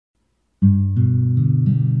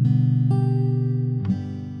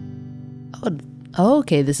Oh,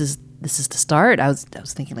 okay, this is the start. I was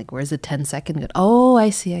thinking like, where's the 10-second? Good. Oh, I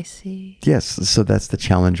see. Yes, so that's the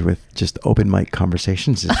challenge with just open mic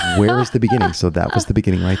conversations is where is the beginning? So that was the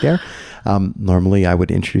beginning right there. Normally I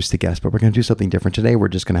would introduce the guest, but we're going to do something different today. We're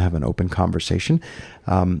just going to have an open conversation.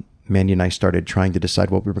 Mandy and I started trying to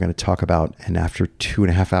decide what we were going to talk about. And after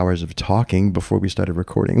 2.5 hours of talking before we started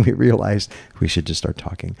recording, we realized we should just start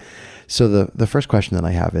talking. So the first question that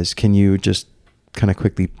I have is, can you just kind of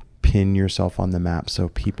quickly pin yourself on the map so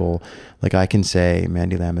people, like I can say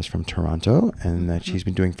Mandy Lam is from Toronto and that she's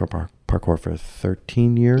been doing parkour for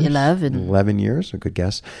 13 years. 11 years, a good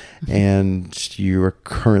guess. And you are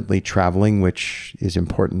currently traveling, which is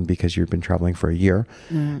important because you've been traveling for a year.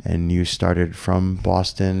 And you started from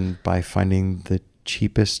Boston by finding the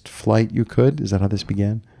cheapest flight you could. Is that how this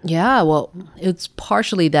began? Yeah, well, it's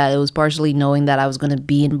partially that. It was partially knowing that I was going to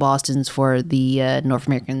be in Boston for the North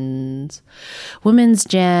American Women's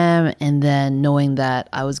Jam, and then knowing that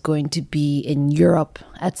I was going to be in Europe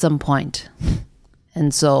at some point.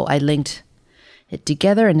 And so I linked it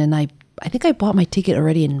together, and then I think I bought my ticket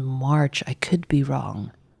already in March. I could be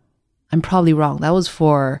wrong. I'm probably wrong. That was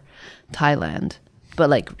for Thailand. But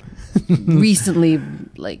like recently,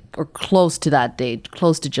 like, or close to that date,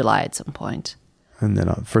 close to July at some point. And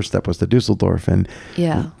then first step was to Dusseldorf. And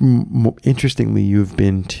yeah, interestingly, you've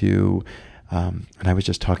been to, and I was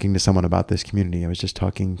just talking to someone about this community. I was just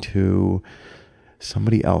talking to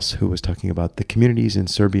somebody else who was talking about the communities in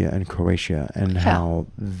Serbia and Croatia and how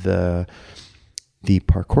the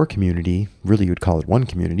parkour community, really you'd call it one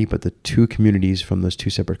community, but the two communities from those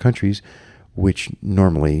two separate countries, which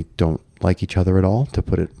normally don't like each other at all, to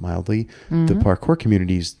put it mildly. The parkour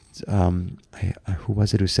communities, who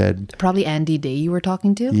was it who said? Probably Andy Day you were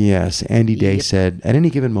talking to? Yes, Andy Day said, at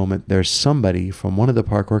any given moment, there's somebody from one of the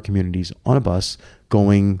parkour communities on a bus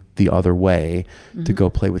going the other way to go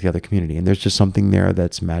play with the other community. And there's just something there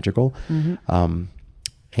that's magical.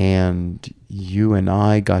 And you and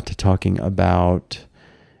I got to talking about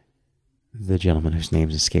the gentleman whose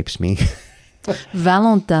name escapes me.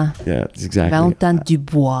 Valentin. Yeah, exactly. Valentin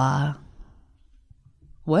Dubois.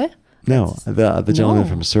 What? No, the gentleman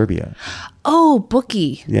from Serbia. Oh,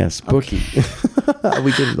 Bookie. Yes, Bookie. Okay.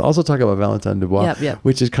 We could also talk about Valentin Dubois,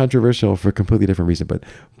 which is controversial for a completely different reason. But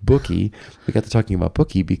Bookie, we got to talking about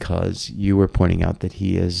Bookie because you were pointing out that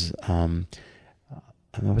he is, I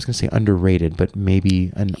was going to say underrated, but maybe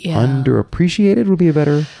underappreciated would be a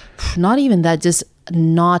better. Not even that, just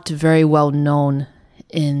not very well known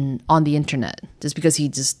on the internet, just because he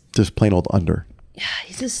just plain old under. Yeah,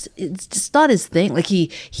 it's just not his thing. Like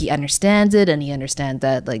he understands it, and he understands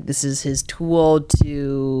that like this is his tool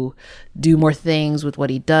to do more things with what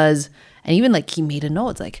he does. And even like he made a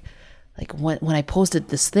note, it's like when I posted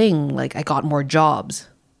this thing, like I got more jobs,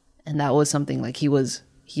 and that was something like he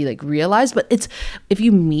like realized. But it's, if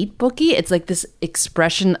you meet Bookie, it's like this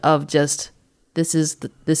expression of just this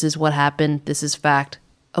is what happened, this is fact.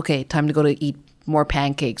 Okay, time to go to eat more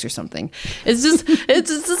pancakes or something. It's just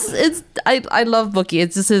I love Bookie.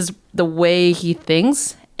 It's just the way he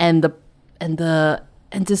thinks and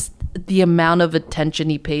just the amount of attention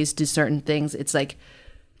he pays to certain things. It's like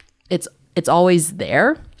it's always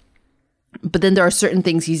there, but then there are certain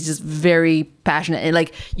things he's just very passionate, and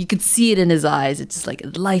like you could see it in his eyes. It's just like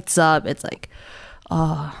it lights up. It's like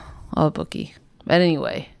oh Bookie. But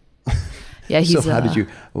anyway, yeah, he's. So how did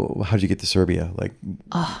you get to Serbia? Like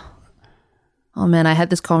oh man, I had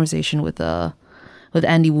this conversation with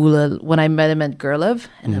Andy Wula when I met him at Gerlev,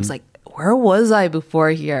 and I was like, where was I before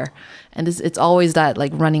here? And it's always that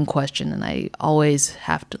like running question, and I always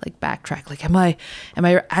have to like backtrack. Like, am I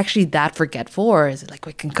actually that forgetful, or is it like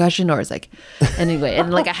my concussion, or is like anyway?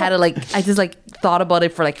 And like I just like thought about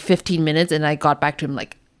it for like 15 minutes, and I got back to him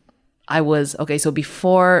like I was okay. So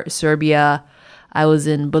before Serbia, I was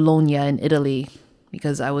in Bologna in Italy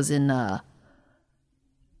because I was in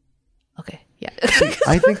okay. Yeah.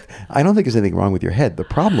 I don't think there's anything wrong with your head. The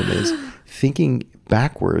problem is thinking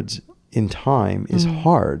backwards in time is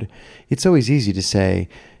hard. It's always easy to say,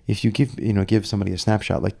 if you give somebody a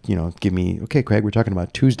snapshot, like, give me, okay, Craig, we're talking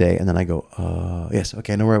about Tuesday. And then I go, yes.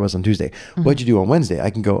 Okay. I know where I was on Tuesday. What'd you do on Wednesday?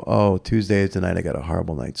 I can go, oh, Tuesday is the night I got a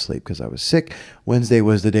horrible night's sleep because I was sick. Wednesday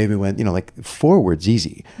was the day we went, like forward's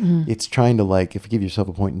easy. It's trying to like, if you give yourself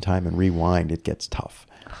a point in time and rewind, it gets tough.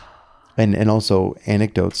 And also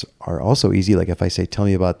anecdotes are also easy. Like if I say, tell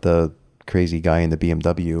me about the crazy guy in the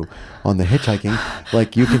BMW on the hitchhiking,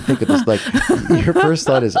 like you can think of this, like your first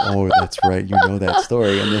thought is, oh, that's right, that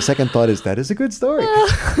story. And the second thought is, that is a good story.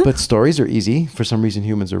 But stories are easy. For some reason,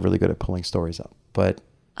 humans are really good at pulling stories up. But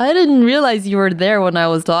I didn't realize you were there when I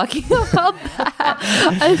was talking about that.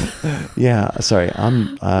 Yeah, sorry.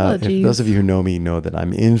 I'm. If geez. those of you who know me know that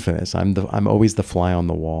I'm infamous. I'm always the fly on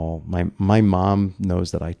the wall. My mom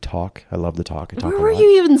knows that I talk. I love to talk. I talk Where a were lot.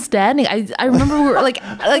 you even standing? I remember we were like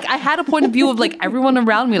I had a point of view of like everyone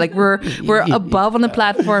around me. Like we're above on the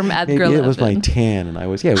platform at Maybe Grill it was my 11. tan, and we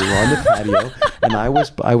were on the patio, and I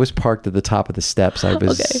was parked at the top of the steps. I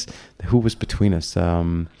was. Who was between us?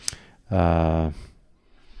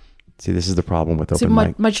 See, this is the problem with open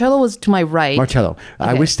mic. Marcello was to my right. Marcello.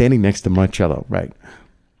 I Okay. was standing next to Marcello, right?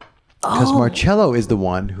 Because Marcello is the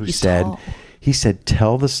one who said, tall. he said,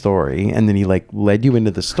 tell the story. And then he like led you into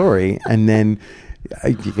the story. And then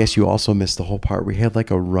I guess you also missed the whole part. We had like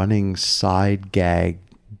a running side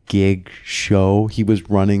gig show. He was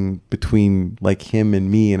running between like him and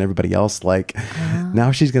me and everybody else. Like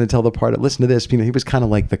now she's going to tell the part. Listen to this. You know, he was kind of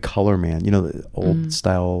like the color man, you know, the old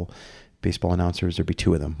style baseball announcers. There'd be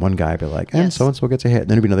two of them. One guy would be like, and Yes. so-and-so gets a hit. And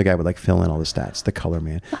then there'd be another guy would like fill in all the stats, the color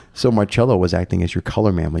man. So Marcello was acting as your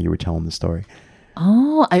color man when you were telling the story.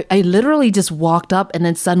 Oh, I literally just walked up and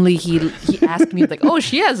then suddenly he asked me like, oh,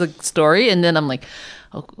 she has a story. And then I'm like,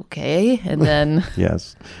 oh, okay. And then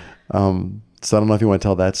Yes. So I don't know if you want to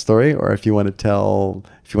tell that story or if you want to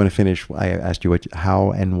finish. I asked you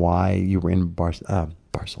how and why you were in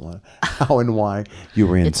Barcelona, how and why you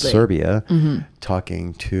were in Italy. Serbia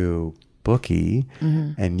talking to Bookie,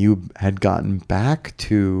 and you had gotten back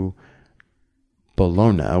to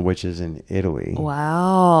Bologna, which is in Italy.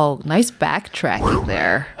 wow, nice backtracking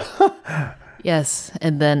there. Yes.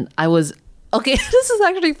 And then I was, okay, this is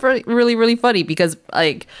actually really, really funny because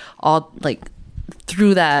like all like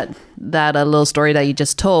through that little story that you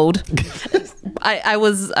just told, I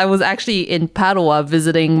was actually in Padua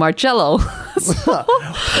visiting Marcello.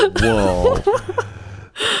 Whoa.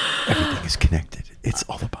 Everything is connected. It's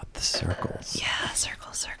all about the circles. Yeah,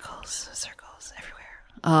 circles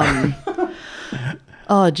everywhere.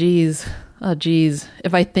 Oh geez.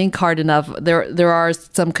 If I think hard enough, there are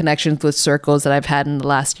some connections with circles that I've had in the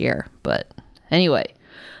last year. But anyway,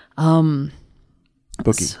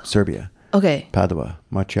 Bookie, Serbia, okay. Padua,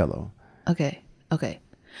 Marcello. Okay.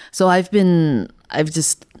 So I've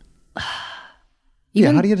just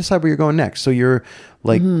Yeah, how do you decide where you're going next? So you're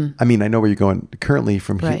like, I mean, I know where you're going currently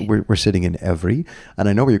from here. Right. We're sitting in Evry, and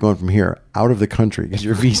I know where you're going from here out of the country because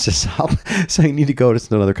your visa's up. So you need to go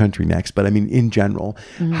to another country next. But I mean, in general,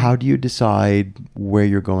 how do you decide where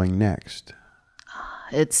you're going next?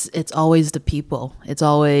 it's always the people. It's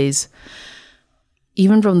always,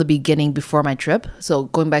 even from the beginning before my trip. So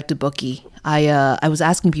going back to Bookie, I was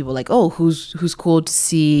asking people like, oh, who's cool to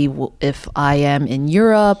see if I am in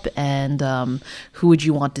Europe, and who would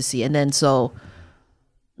you want to see? And then so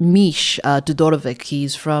Mish Todorovic,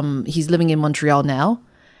 he's living in Montreal now,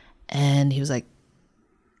 and he was like,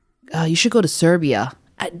 you should go to Serbia.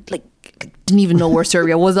 I didn't even know where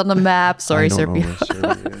Serbia was on the map. Sorry, I don't Serbia. know where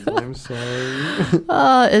Serbia is. I'm sorry.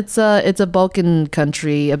 It's a Balkan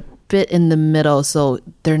country, a bit in the middle, so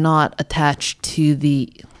they're not attached to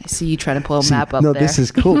the. I see you trying to pull a map up no, there. this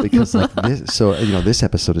is cool because like this. So you know, this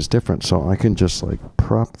episode is different. So I can just like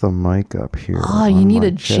prop the mic up here. Oh, you on need my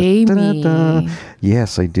a chest. Jamie. Da-da-da.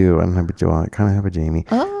 Yes, I do. I kind of have a Jamie.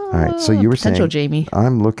 All right. So you were saying potential Jamie.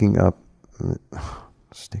 I'm looking up.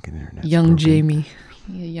 Stinking internet. Young Jamie.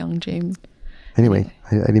 Yeah, young Jamie. Anyway,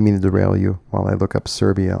 I didn't mean to derail you while I look up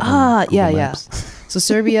Serbia. On Google Yeah. Maps. So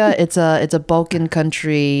Serbia, it's a Balkan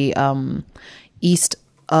country, east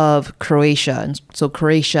of Croatia, and so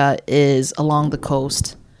Croatia is along the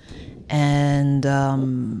coast. And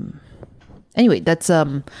anyway, that's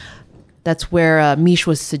where Mish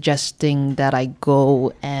was suggesting that I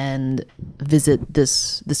go and visit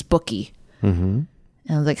this Bookie. Mm-hmm.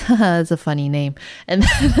 And I was like, haha, that's a funny name. And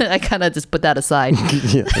then I kind of just put that aside.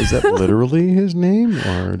 Yeah, is that literally his name,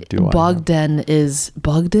 or do Bogdan is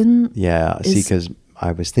Bogdan? Yeah, see, is- because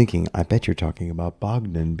I was thinking, I bet you're talking about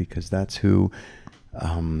Bogdan because that's who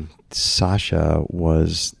Sasha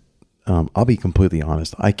was. I'll be completely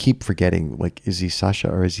honest. I keep forgetting, like, is he Sasha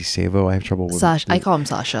or is he Savo? I have trouble with Sasha. I call him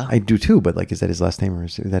Sasha. I do too, but like, is that his last name or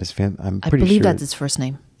is that his fam? I'm I pretty believe sure that's his first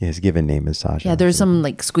name. yeah, his given name is Sasha. Yeah, there's some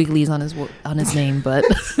like squigglies on his name, but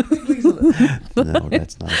No,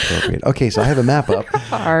 that's not appropriate. Okay, so I have a map up.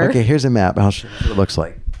 Arr. Okay, here's a map. I'll show you what it looks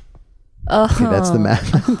like. Okay, that's the map.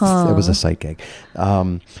 That was a sight gag.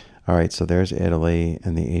 All right, so there's Italy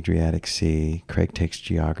and the Adriatic Sea. Craig takes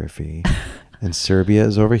geography. And Serbia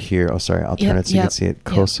is over here. Oh, sorry, I'll turn it so you can see it.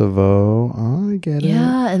 Kosovo. Oh, I get it.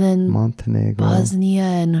 yeah, and then Montenegro. Bosnia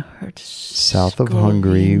and Herzegovina. South of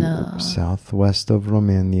Hungary, southwest of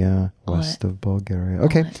Romania, west of Bulgaria.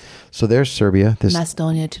 Okay, so there's Serbia. This.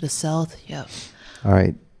 Macedonia to the south. Yeah. All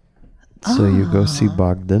right. So you go see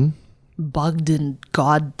Bogdan. Bogdan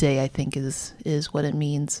God Day, I think is what it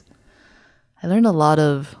means. I learned a lot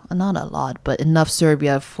of, not a lot, but enough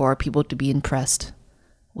Serbia for people to be impressed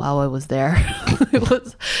while I was there.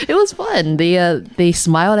 it was fun. They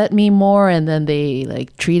smiled at me more, and then they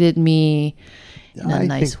like treated me in a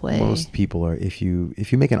nice way. Most people are, if you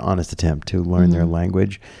make an honest attempt to learn their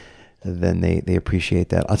language, then they appreciate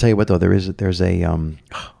that. I'll tell you what though, there's a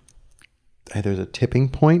tipping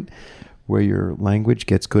point where your language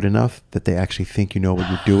gets good enough that they actually think you know what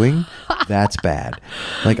you're doing. That's bad.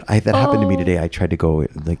 Like that happened to me today. I tried to go,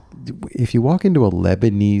 like, if you walk into a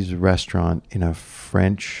Lebanese restaurant in a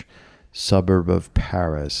French suburb of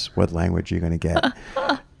Paris, what language are you going to get?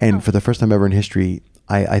 And for the first time ever in history,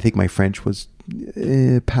 I think my French was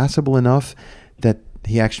passable enough that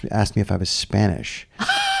he actually asked me if I was Spanish.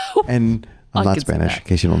 And I'm not Spanish, in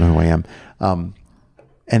case you don't know who I am.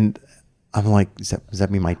 And I'm like, does that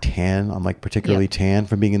mean my tan? I'm like particularly tan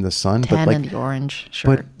from being in the sun. Tan but like, and the orange,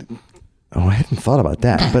 sure. But I hadn't thought about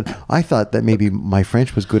that. But I thought that maybe my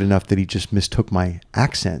French was good enough that he just mistook my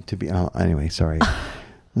accent to be. Anyway, sorry,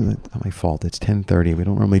 not my fault. It's 10:30. We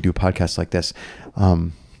don't normally do podcasts like this.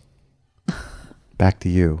 Back to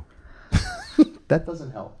you. That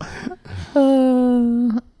doesn't help.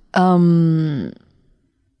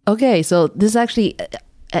 Okay, so this actually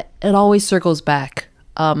it always circles back.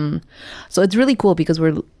 So it's really cool because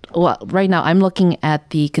right now I'm looking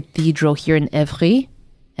at the cathedral here in Évry,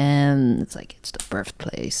 and it's the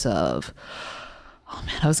birthplace of, oh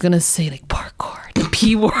man, I was gonna say like parkour, the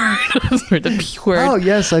P word, or the P word. Oh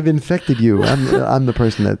yes, I've infected you. I'm the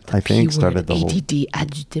person that I think started the whole ADD,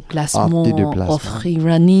 ad du déplacement, of free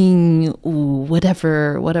running, or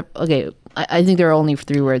whatever. Okay, I think there are only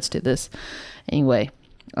 3 words to this. Anyway,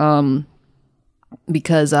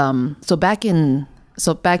 because back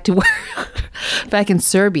in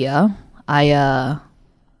Serbia,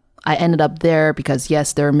 I ended up there because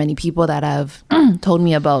yes, there are many people that have told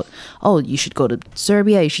me about, oh, you should go to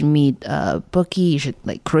Serbia, you should meet Buki, you should,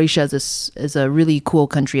 like, Croatia is a really cool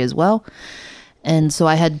country as well. And so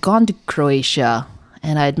I had gone to Croatia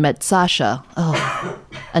and I had met Sasha. Oh,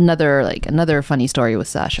 another funny story with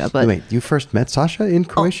Sasha. But wait, you first met Sasha in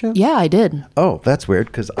Croatia? Oh, yeah, I did. Oh, that's weird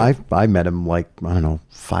because I met him like, I don't know,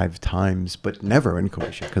 5 times, but never in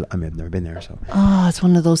Croatia because I've never been there. So it's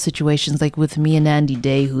one of those situations like with me and Andy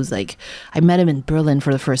Day, who's like, I met him in Berlin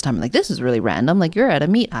for the first time. Like, this is really random. Like, you're at a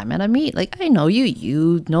meet, I'm at a meet. Like, I know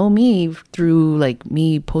you know me through like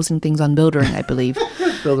me posting things on Buildering, I believe.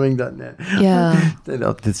 Buildering.net. Yeah.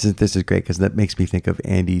 No, this is great because that makes me think of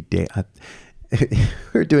Andy Day.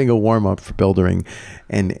 We're doing a warm up for Buildering,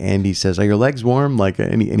 and Andy says, "Are your legs warm?" Like,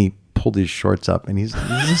 and he pulled his shorts up, and he's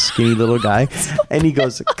a skinny little guy, and he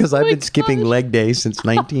goes, "Because I've been skipping leg day since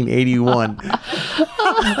 1981."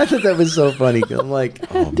 I thought that was so funny. I'm like,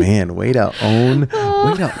 "Oh man, way to own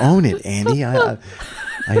it, Andy." I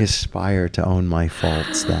aspire to own my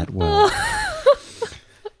faults that well.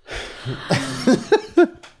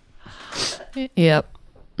 Yep.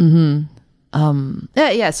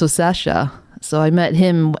 Yeah. So Sasha. So I met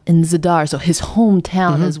him in Zadar, so his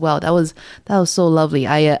hometown as well. That was so lovely.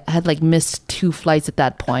 I had like missed 2 flights at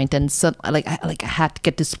that point, and so I had to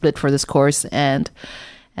get to Split for this course, and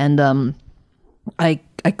I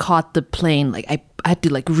caught the plane. Like I had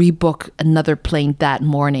to like rebook another plane that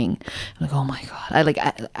morning. I'm like, oh my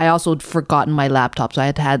god! I also had forgotten my laptop, so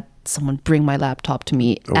I had someone bring my laptop to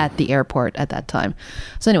me at the airport at that time.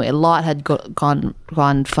 So anyway, a lot had gone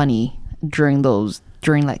funny during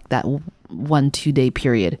like that 1-2 day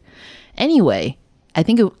period. Anyway, I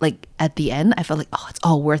think at the end I felt like, oh, it's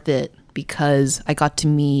all worth it because I got to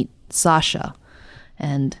meet Sasha,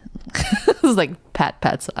 and it was like pat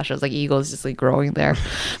Sasha. It's like eagles just like growing there.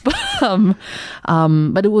 But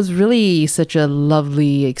it was really such a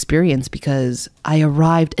lovely experience because I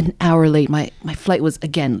arrived an hour late. My flight was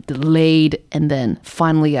again delayed, and then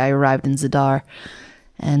finally I arrived in Zadar,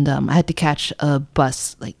 and I had to catch a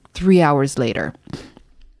bus like 3 hours later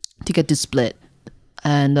to get to Split.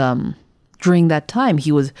 And during that time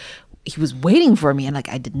he was waiting for me, and like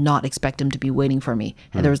I did not expect him to be waiting for me,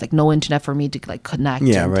 and there was like no internet for me to like connect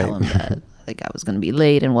and tell him that like I was going to be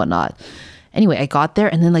late and whatnot. Anyway, I got there,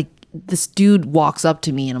 and then like this dude walks up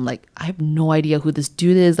to me, and I'm like, I have no idea who this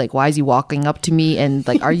dude is. Like, why is he walking up to me? And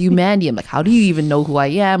like, are you Mandy? I'm like, how do you even know who I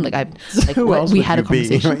am? Like, we had a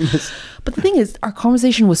conversation. But the thing is, our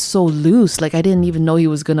conversation was so loose. Like, I didn't even know he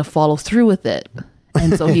was gonna follow through with it.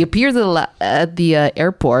 And so he appears at the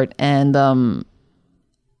airport, and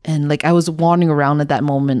like I was wandering around at that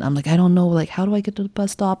moment. I'm like, I don't know, like, how do I get to the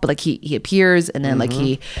bus stop? But like he appears, and then like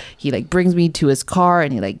he like brings me to his car,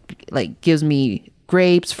 and he like gives me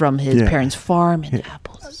grapes from his parents' farm and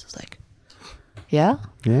apples. It's like, Yeah.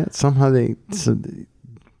 Yeah, somehow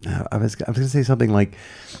I was gonna say something like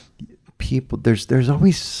people. There's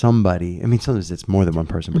always somebody. I mean, sometimes it's more than one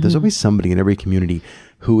person, but there's always somebody in every community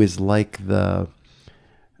who is like the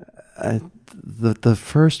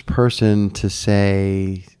first person to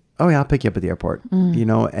say, "Oh yeah, I'll pick you up at the airport," you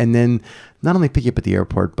know, and then not only pick you up at the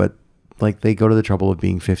airport, but like they go to the trouble of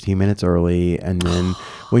being 15 minutes early, and then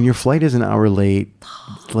when your flight is an hour late,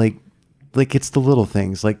 like it's the little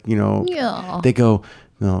things, like, you know, they go,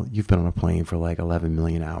 "No, you've been on a plane for like 11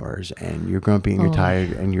 million hours and you're grumpy and you're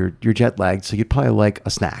tired and you're jet lagged. So you'd probably like a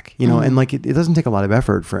snack," you know, and like, it doesn't take a lot of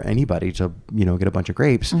effort for anybody to, you know, get a bunch of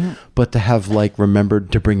grapes, but to have like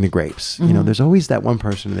remembered to bring the grapes, you know, there's always that one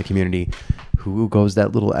person in the community who goes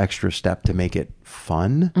that little extra step to make it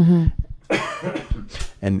fun.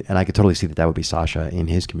 And I could totally see that would be Sasha in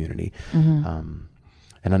his community.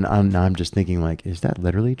 And now I'm just thinking, like, is that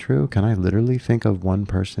literally true? Can I literally think of one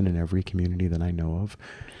person in every community that I know of?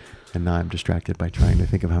 And now I'm distracted by trying to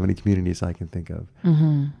think of how many communities I can think of.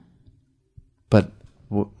 But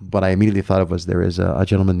what I immediately thought of was there is a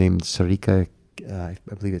gentleman named Sarika, I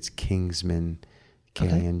believe it's Kingsman,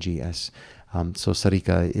 Kings. So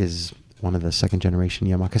Sarika is one of the second generation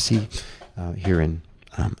Yamakasi here in,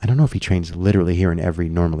 I don't know if he trains literally here in Every.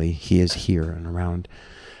 Normally he is here and around.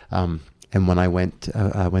 And when I went to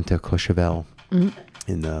Courchevel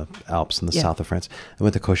in the Alps in the south of France, I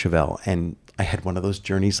went to Courchevel, and I had one of those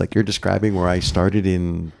journeys like you're describing, where I started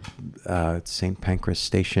in St. Pancras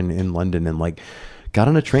station in London and like got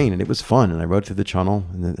on a train, and it was fun. And I rode through the Channel,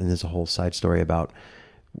 and there's a whole side story about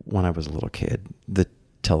when I was a little kid. The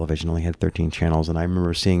television only had 13 channels, and I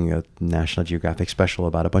remember seeing a National Geographic special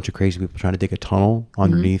about a bunch of crazy people trying to dig a tunnel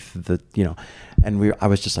underneath the, you know, and I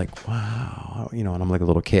was just like, wow, you know, and I'm like a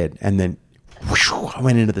little kid, and then whoosh, I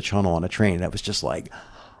went into the Channel on a train, and I was just like,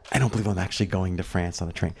 I don't believe I'm actually going to France on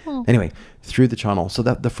a train. Anyway, through the Channel. So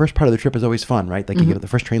that the first part of the trip is always fun, right? Like you get on the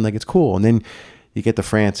first train, like it's cool, and then you get to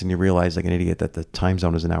France and you realize like an idiot that the time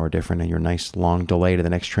zone is an hour different, and your nice long delay to the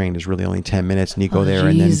next train is really only 10 minutes, and you go there,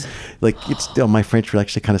 and then like it's still, my French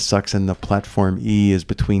actually kind of sucks, and the platform E is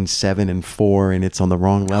between 7 and 4 and it's on the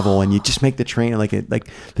wrong level, and you just make the train like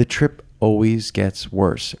the trip always gets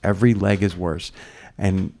worse. Every leg is worse.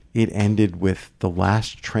 And it ended with the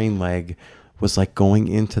last train leg was like going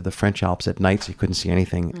into the French Alps at night, so you couldn't see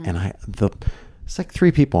anything. And it's like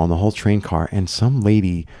 3 people on the whole train car, and some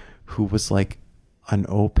lady who was like an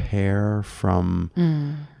au pair from,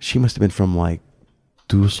 she must have been from like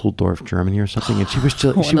Dusseldorf, Germany or something. And she was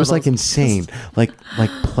just, she was like insane, like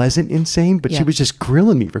pleasant insane, but she was just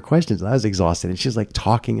grilling me for questions. And I was exhausted, and she's like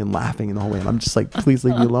talking and laughing in the whole way. And I'm just like, please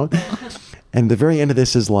leave me alone. And the very end of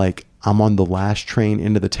this is like, I'm on the last train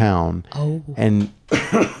into the town, and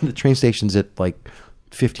the train station's at like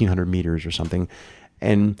 1,500 meters or something.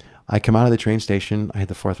 And I come out of the train station. I had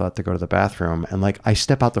the forethought to go to the bathroom, and like I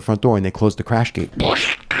step out the front door, and they close the crash gate,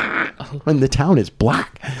 and the town is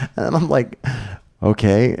black. And I'm like,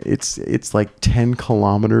 okay, it's like 10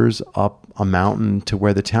 kilometers up a mountain to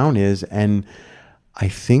where the town is, and I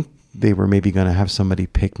think they were maybe going to have somebody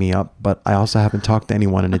pick me up, but I also haven't talked to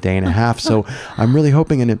anyone in a day and a half. So I'm really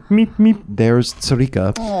hoping, and there's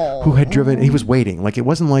Sarika, who had driven, he was waiting. Like, it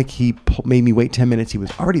wasn't like he made me wait 10 minutes. He was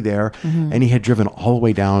already there, and he had driven all the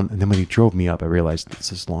way down. And then when he drove me up, I realized it's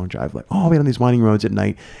this long drive, like, wait on these winding roads at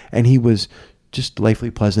night. And he was just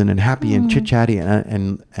delightfully pleasant and happy and chit-chatty.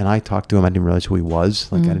 And I talked to him. I didn't realize who he was.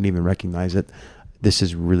 Like, I didn't even recognize it. This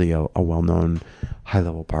is really a well-known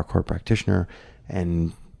high-level parkour practitioner.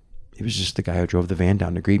 And it was just the guy who drove the van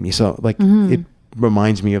down to greet me. So like, it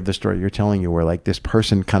reminds me of the story you're telling you, where like this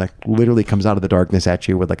person kind of literally comes out of the darkness at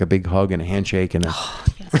you with like a big hug and a handshake and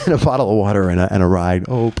and a bottle of water and a ride.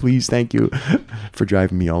 Oh, please. Thank you for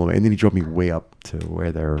driving me all the way. And then he drove me way up to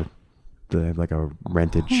where they have like a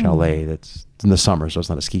rented chalet that's in the summer. So it's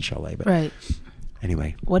not a ski chalet, but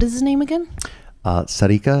anyway. What is his name again?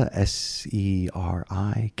 Sarika,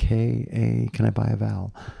 Serika. Can I buy a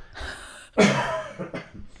vowel?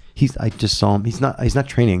 I just saw him. He's not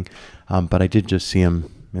training, but I did just see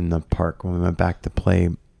him in the park when we went back to play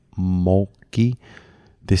Molki.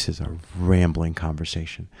 This is a rambling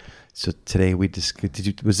conversation. So today we just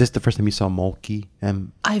was this the first time you saw Molki?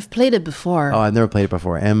 I've played it before. Oh, I've never played it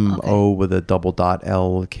before. M-O with a double dot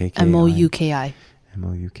L-K-K-I. M-O-U-K-I.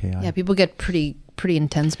 M-O-U-K-I. Yeah, people get pretty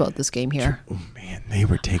intense about this game here. Oh man, they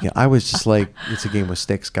were taking. I was just like, it's a game with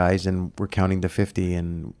sticks, guys, and we're counting to 50,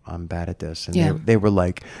 and I'm bad at this. And they were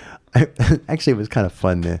like, actually, it was kind of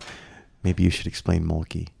fun. Maybe you should explain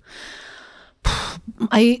Molki.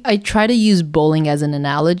 I try to use bowling as an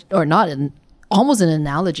analogy, or not almost an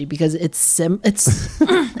analogy, because it's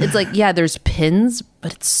it's like, yeah, there's pins,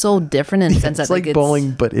 but it's so different in the sense It's that like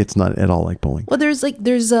bowling, but it's not at all like bowling. Well,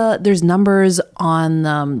 there's numbers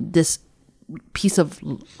on this piece of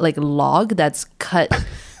like log that's cut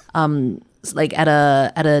like at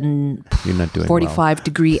a You're not doing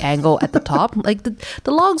 45-degree angle at the top. Like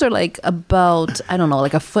the logs are like about, I don't know,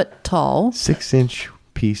 like a foot tall. 6-inch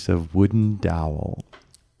piece of wooden dowel.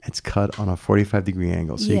 It's cut on a 45-degree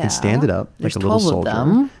angle. So you Yeah. can stand it up There's like a little 12 of soldier.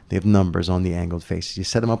 them. They have numbers on the angled faces. You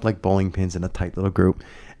set them up like bowling pins in a tight little group.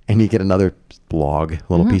 And you get another log,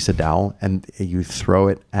 little Mm-hmm. piece of dowel, and you throw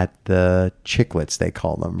it at the chiclets, they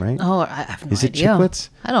call them, right? Oh, I have no Is it idea. chiclets?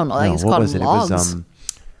 I don't know. I think it's what called was it? logs. It was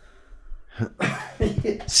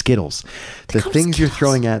Skittles. The call them things you're Skittles?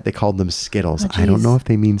 throwing at, they called them Skittles. Oh, I don't geez. know if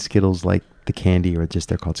they mean Skittles like the candy or just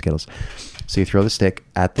they're called Skittles. So you throw the stick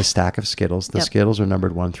at the stack of Skittles. The Yep. Skittles are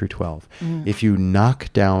numbered 1 through 12. If you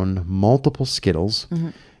knock down multiple Skittles,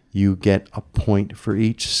 you get a point for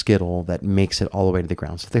each Skittle that makes it all the way to the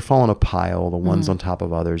ground. So if they fall in a pile, the ones on top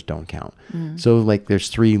of others don't count. So like there's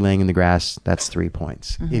 3 laying in the grass, that's 3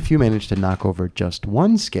 points. If you manage to knock over just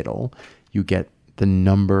one Skittle, you get the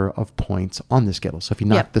number of points on the Skittle. So if you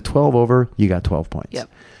knock Yep. the 12 over, you got 12 points. Yep.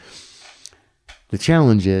 The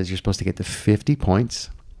challenge is you're supposed to get to 50 points.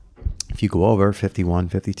 If you go over 51,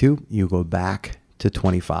 52, you go back to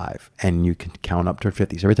 25 and you can count up to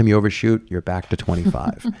 50. So every time you overshoot, you're back to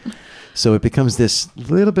 25. So it becomes this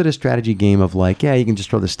little bit of strategy game of like, yeah, you can just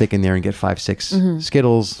throw the stick in there and get 5, 6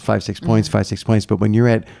 Skittles, 5, 6 points, 5, 6 points. But when you're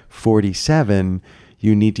at 47,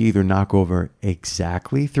 you need to either knock over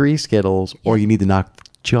exactly 3 Skittles or you need to knock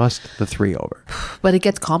just the 3 over. But it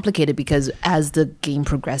gets complicated because as the game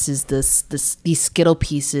progresses, these Skittle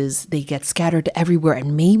pieces, they get scattered everywhere,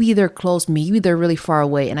 and maybe they're close, maybe they're really far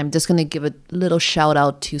away. And I'm just gonna give a little shout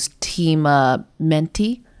out to Team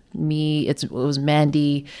Menti. It was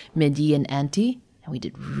Mandy, Midi, and Auntie, and we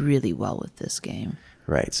did really well with this game.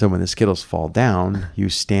 Right. So when the Skittles fall down, you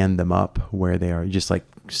stand them up where they are. You just like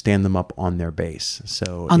stand them up on their base.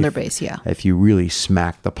 So On their base, yeah. If you really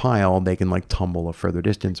smack the pile, they can like tumble a further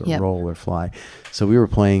distance or Yep. roll or fly. So we were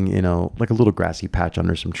playing, like a little grassy patch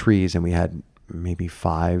under some trees, and we had maybe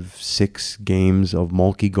 5, 6 games of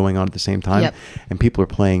Mulkey going on at the same time. Yep. And people are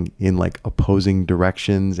playing in like opposing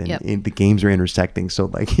directions, and Yep. the games are intersecting. So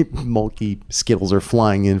like Mulkey Skittles are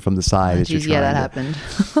flying in from the side as you're Geez, trying yeah, that to,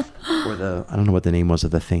 happened. or I don't know what the name was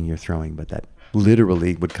of the thing you're throwing, but that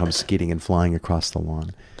literally would come skidding and flying across the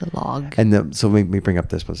lawn. The log. And so we bring up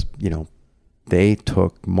this was, they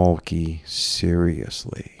took Mulkey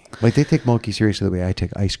seriously. Like they take Mulkey seriously the way I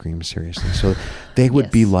take ice cream seriously. So they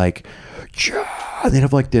would be Yes. like, "Jah!" They'd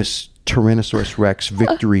have like this Tyrannosaurus Rex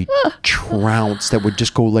victory trounce that would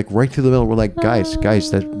just go like right through the middle. We're like, guys,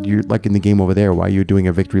 that you're like in the game over there. Why are you doing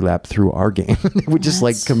a victory lap through our game? They would just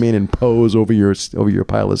like come in and pose over your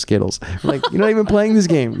pile of Skittles. We're like, you're not even playing this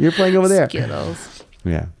game. You're playing over there. Skittles.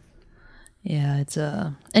 Yeah. Yeah, it's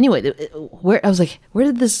anyway, where I was like, where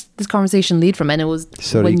did this conversation lead from? And it was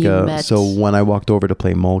when you Sorika. met. So when I walked over to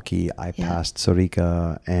play Mulkey, I passed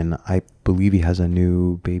Sorika, and I believe he has a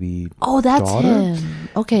new baby. Oh, that's daughter. him.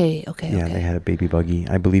 Okay. Yeah, they had a baby buggy.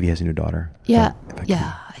 I believe he has a new daughter. Yeah, If I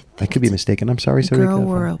yeah. I could be mistaken. I'm sorry, a Sorika. girl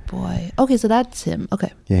or a boy. Okay, so that's him.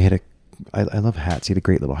 Okay. Yeah, he had I love hats. He had a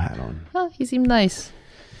great little hat on. Oh, he seemed nice.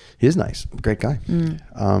 He is nice. Great guy.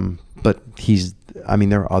 But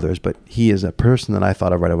there are others, but he is a person that I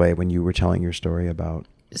thought of right away when you were telling your story about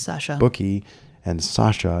Sasha. Bookie and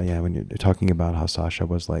Sasha. Yeah, when you're talking about how Sasha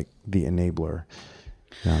was like the enabler.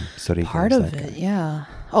 Sorika Part was of that it, guy. yeah.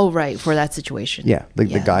 Oh, right, for that situation. Yeah, the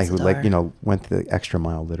guy who Zadar. went the extra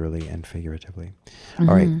mile literally and figuratively. Mm-hmm.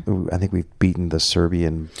 All right, I think we've beaten the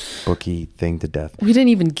Serbian Bookie thing to death. We didn't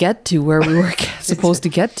even get to where we were supposed to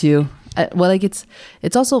get to.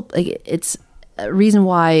 It's also like it's a reason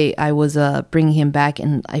why I was bringing him back,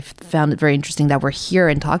 and I found it very interesting that we're here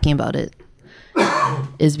and talking about it.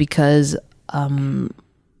 Is because I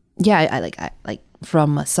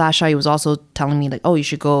from Sasha, he was also telling me like, oh, you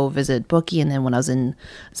should go visit Bookie. And then when I was in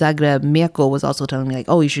Zagreb, Mirko was also telling me like,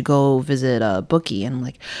 oh, you should go visit Bookie. And I'm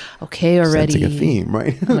like, okay, already. Sensing a theme,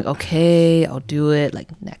 right? I'm like, okay, I'll do it like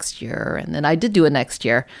next year. And then I did do it next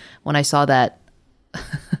year when I saw that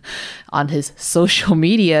on his social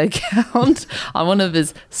media account, on one of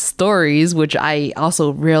his stories, which I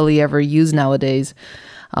also rarely ever use nowadays,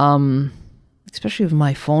 especially with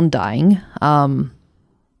my phone dying,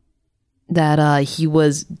 that he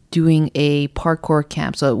was doing a parkour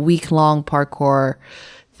camp, so a week-long parkour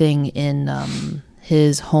thing in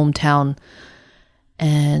his hometown.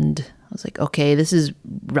 And I was like, okay, this is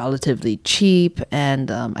relatively cheap, and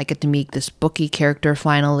I get to meet this Bookie character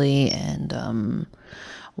finally, and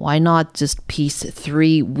why not just piece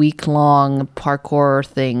 3 week-long parkour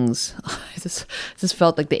things? I just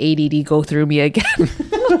felt like the ADD go through me again.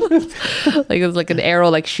 Like it was like an arrow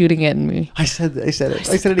like shooting at me. I said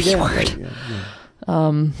it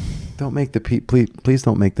again. Don't make the P, please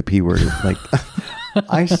don't make the P word. Like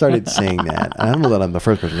I started saying that. I don't know that I'm the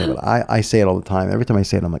first person to say it, but I say it all the time. Every time I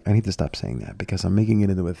say it, I'm like, I need to stop saying that because I'm making it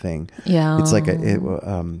into a thing. Yeah. It's like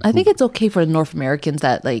I think it's okay for North Americans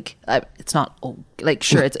that like, it's not like,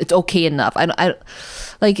 sure, it's okay enough. I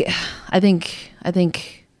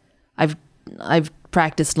think I've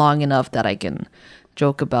practiced long enough that I can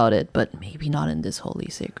joke about it, but maybe not in this holy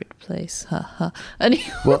sacred place. Anyway,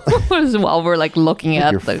 while we're like looking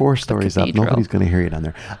at your 4 stories up, nobody's going to hear you down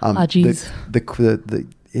there. Jeez.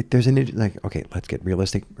 There's an like, okay, let's get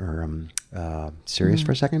realistic or serious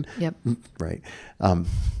for a second. Yep. Right.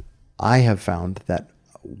 I have found that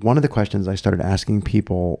one of the questions I started asking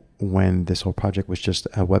people when this whole project was just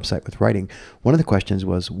a website with writing, one of the questions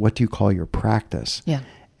was, what do you call your practice? Yeah.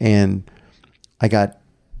 And I got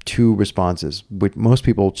 2 responses, which most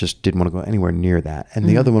people just didn't want to go anywhere near that. And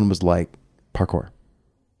the other one was like parkour.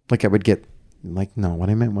 Like I would get like, no, what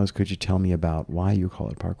I meant was, could you tell me about why you call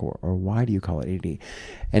it parkour or why do you call it AD?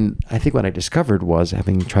 And I think what I discovered was,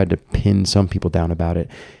 having tried to pin some people down about it,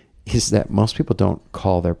 is that most people don't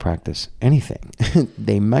call their practice anything.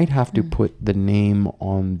 They might have to put the name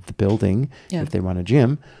on the building if they run a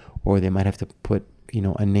gym, or they might have to put,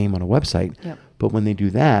 a name on a website. Yep. But when they do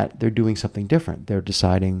that, they're doing something different. They're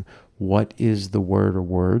deciding, what is the word or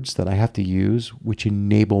words that I have to use which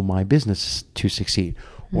enable my business to succeed?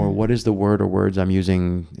 Or what is the word or words I'm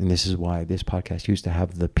using? And this is why this podcast used to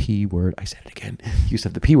have the P word. I said it again. Used to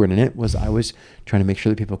have the P word in it. Was I was trying to make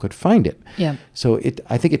sure that people could find it. Yeah. So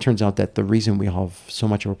I think it turns out that the reason we have so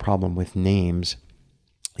much of a problem with names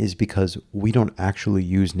is because we don't actually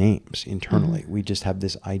use names internally. We just have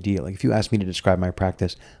this idea. Like if you ask me to describe my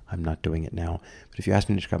practice, I'm not doing it now, but if you ask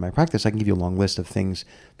me to describe my practice, I can give you a long list of things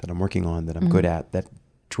that I'm working on, that I'm good at, that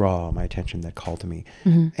draw my attention, that call to me.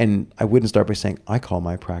 And I wouldn't start by saying, I call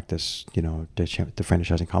my practice, the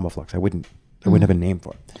franchising combo flux. I wouldn't have a name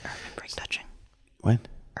for it. Urban brick touching. What?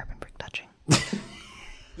 Urban brick touching.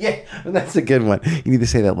 Yeah, that's a good one. You need to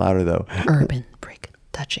say that louder though. Urban brick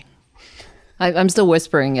touching. I'm still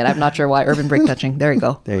whispering it. I'm not sure why. Urban brick touching. There you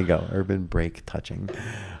go. There you go. Urban break touching.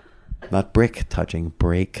 Not brick touching,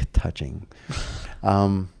 break touching.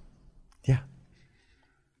 Yeah.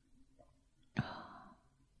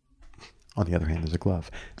 On the other hand, there's a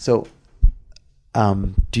glove. So,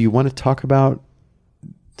 do you want to talk about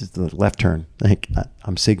the left turn? Like,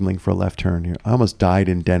 I'm signaling for a left turn here. I almost died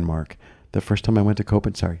in Denmark. The first time I went to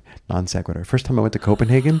Copenhagen, non sequitur. First time I went to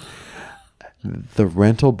Copenhagen, the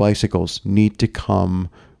rental bicycles need to come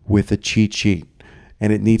with a cheat sheet.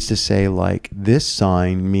 And it needs to say, like, this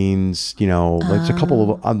sign means, like it's a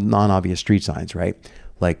couple of non-obvious street signs, right?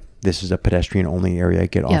 Like, this is a pedestrian-only area.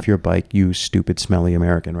 Get off your bike, you stupid, smelly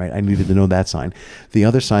American, right? I needed to know that sign. The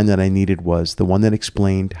other sign that I needed was the one that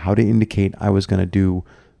explained how to indicate I was going to do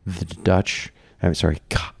the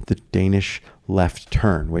Danish left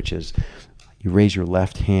turn, which is you raise your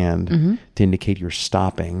left hand to indicate you're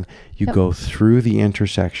stopping. You go through the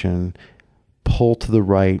intersection, pull to the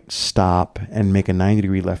right, stop, and make a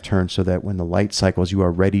 90-degree left turn so that when the light cycles, you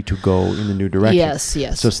are ready to go in the new direction.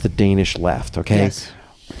 Yes. So it's the Danish left, okay? Yes.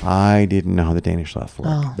 I didn't know how the Danish left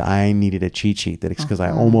worked. I needed a cheat sheet because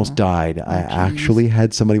I almost died. I actually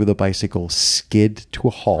had somebody with a bicycle skid to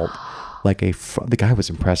a halt. The guy was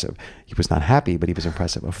impressive. He was not happy, but he was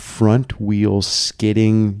impressive. A front wheel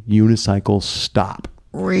skidding unicycle stop.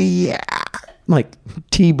 Like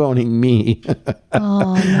T-boning me.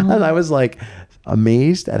 No. And I was like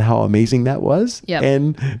amazed at how amazing that was,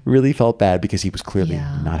 and really felt bad because he was clearly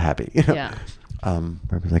not happy. Yeah.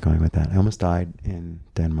 Where was I going with that? I almost died in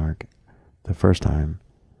Denmark the first time.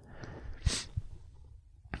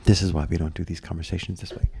 This is why we don't do these conversations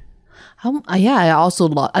this way. I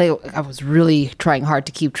also I was really trying hard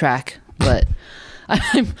to keep track, but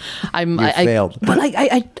I failed. But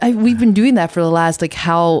we've been doing that for the last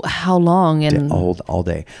how long and all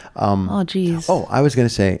day. Oh geez. Oh, I was going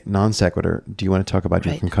to say non sequitur. Do you want to talk about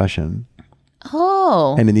your concussion?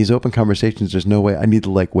 Oh. And in these open conversations, there's no way I need to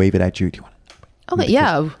wave it at you. Do you want to? Okay,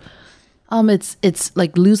 yeah. It's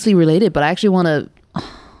like loosely related, but I actually want to.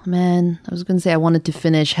 I was going to say I wanted to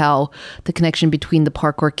finish how the connection between the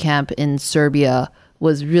parkour camp in Serbia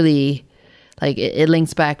was really, like, it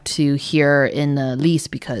links back to here in Lise,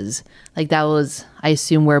 because, like, that was, I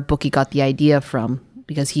assume, where Bookie got the idea from,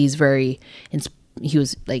 because he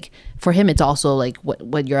was, like, for him, it's also, like,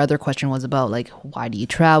 what your other question was about, like, why do you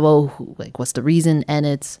travel? Like, what's the reason? And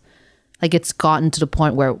it's, like it's gotten to the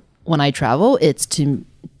point where when I travel, it's to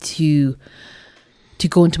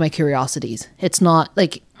go into my curiosities. It's not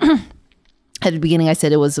like at the beginning I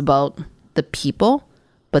said it was about the people,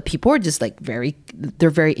 but people are just like they're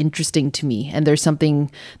very interesting to me, and there's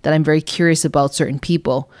something that I'm very curious about certain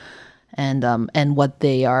people, and what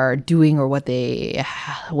they are doing or what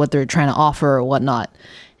they're trying to offer or whatnot,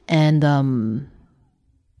 and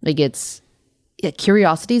like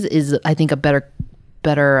curiosities is I think a better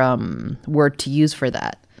word to use for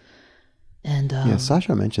that. And yeah,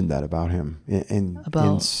 Sasha mentioned that about him.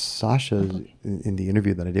 In Sasha's in the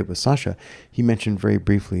interview that I did with Sasha, he mentioned very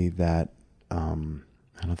briefly that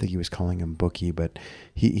I don't think he was calling him Bookie, but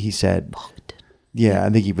he said, Bogdan. Yeah, I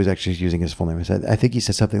think he was actually using his full name. I think he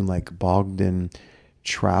said something like Bogdan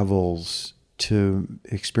travels to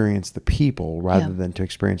experience the people rather than to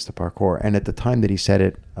experience the parkour. And at the time that he said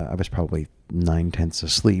it, I was probably 9/10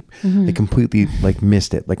 asleep. I completely like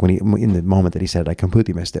missed it. Like in the moment that he said it, I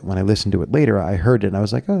completely missed it. When I listened to it later, I heard it and I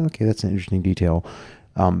was like, oh, okay, that's an interesting detail.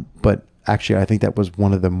 But actually, I think that was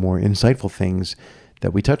one of the more insightful things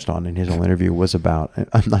that we touched on in his whole interview was about,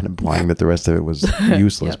 I'm not implying that the rest of it was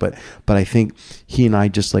useless, but I think he and I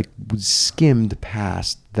just like skimmed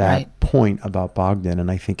past that point about Bogdan. And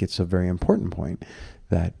I think it's a very important point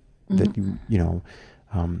that I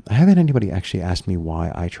haven't anybody actually asked me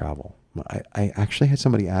why I travel. I actually had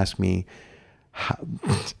somebody ask me,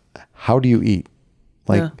 how do you eat?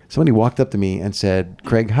 Like somebody walked up to me and said,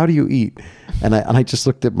 Craig, how do you eat? And I just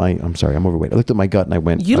looked at I'm sorry, I'm overweight. I looked at my gut and I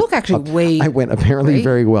went, you look actually I went apparently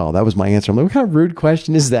very well. That was my answer. I'm like, what kind of rude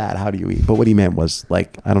question is that? How do you eat? But what he meant was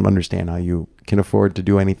like, I don't understand how you can afford to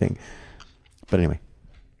do anything. But anyway.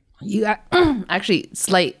 You actually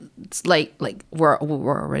slight, like we're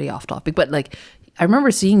already off topic, but like, I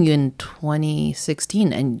remember seeing you in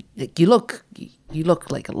 2016 and like, you look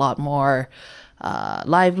like a lot more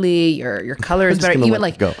lively. Your color is better. Even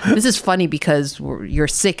like this is funny because you're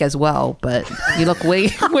sick as well, but you look way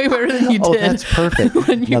better than you did. Oh, that's perfect.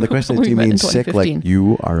 Now the question is, do you mean sick like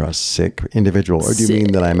you are a sick individual, or do you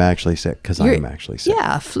mean that I'm actually sick? Because I'm actually sick.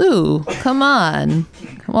 Yeah, flu. Come on.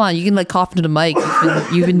 You can like cough into the mic.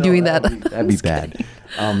 You've been doing that. That'd be bad.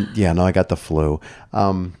 No, I got the flu.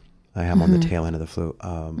 I am on the tail end of the flu.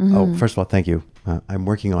 Oh, first of all, thank you. I'm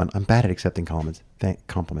bad at accepting compliments.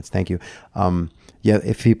 Thank you.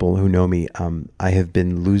 If people who know me, I have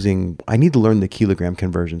been I need to learn the kilogram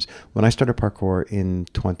conversions. When I started parkour in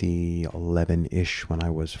 2011-ish, when I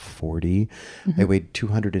was 40, I weighed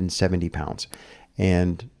 270 pounds.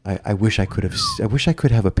 And I wish I could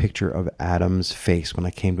have a picture of Adam's face when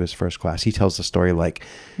I came to his first class. He tells the story like,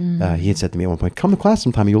 he had said to me at one point, come to class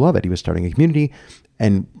sometime, you'll love it. He was starting a community,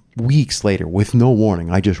 and weeks later, with no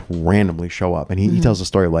warning, I just randomly show up. And he tells the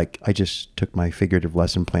story like, I just took my figurative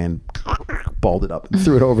lesson plan, balled it up and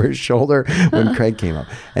threw it over his shoulder when Craig came up.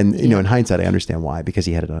 And, in hindsight, I understand why, because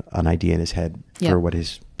he had an idea in his head for what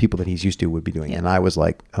his people that he's used to would be doing. And I was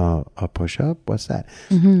like, a push-up? What's that?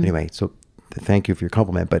 Anyway, so thank you for your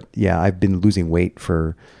compliment. But yeah, I've been losing weight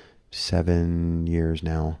for 7 years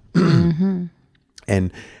now.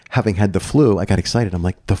 And having had the flu, I got excited. I'm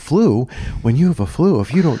like, the flu? When you have a flu,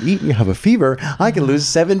 if you don't eat and you have a fever, I can lose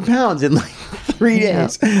 7 pounds in like 3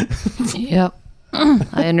 days. Yep.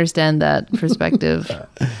 I understand that perspective.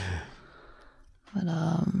 But,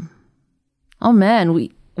 oh man,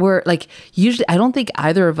 we're like, usually, I don't think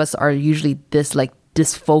either of us are usually this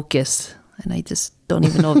focused. And I just don't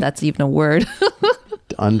even know if that's even a word.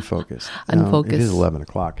 Unfocused. Unfocused. It is 11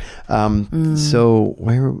 o'clock. So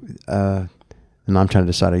where, and I'm trying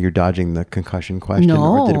to decide, are you dodging the concussion question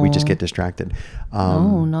or did we just get distracted?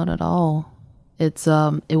 No, not at all. It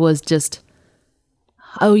was just,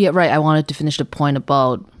 oh yeah, right. I wanted to finish the point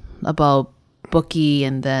about Bookie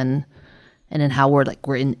and then how we're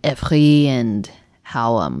in Evry and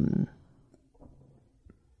how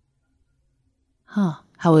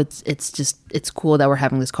it's cool that we're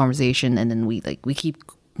having this conversation, and then we keep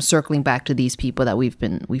circling back to these people that we've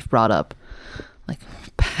brought up, like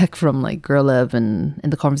back from like Gerlev and in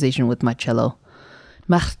the conversation with Marcello.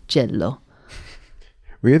 Were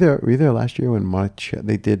you there last year when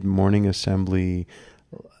they did morning assembly,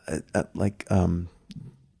 I don't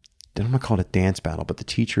want to call it a dance battle, but the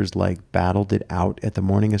teachers battled it out at the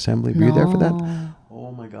morning assembly. Were you there for that?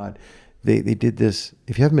 Oh my God. They did this.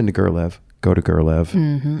 If you haven't been to Gerlev, go to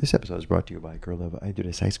Gerlev. This episode is brought to you by Gerlev. I did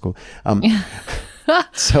this high school.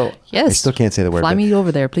 So yes, I still can't say the word. Fly me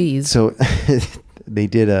over there, please. So they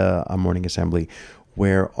did a morning assembly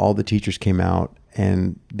where all the teachers came out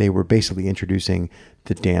and they were basically introducing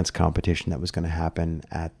the dance competition that was going to happen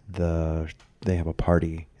at they have a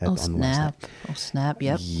party on the Wednesday. Oh, snap.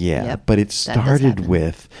 Yep. Yeah, Yep. but it That does started happen.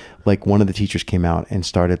 with like one of the teachers came out and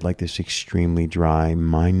started like this extremely dry,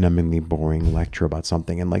 mind-numbingly boring lecture about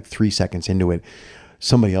something, and like 3 seconds into it,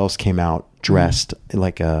 somebody else came out dressed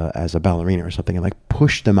like as a ballerina or something and like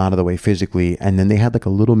pushed them out of the way physically, and then they had like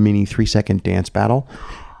a little mini 3-second dance battle.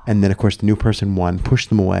 And then, of course, the new person won, pushed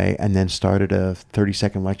them away, and then started a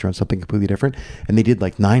 30-second lecture on something completely different. And they did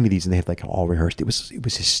like 9 of these, and they had like all rehearsed. It was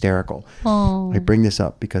hysterical. Oh. I bring this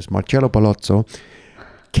up because Marcello Palozzo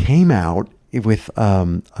came out with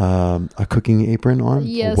a cooking apron on,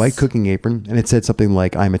 Yes. a white cooking apron, and it said something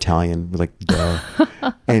like "I'm Italian," like duh.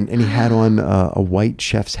 and he had on a white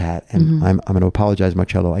chef's hat. And I'm going to apologize,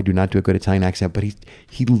 Marcello. I do not do a good Italian accent, but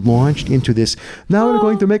he launched into this. Now we're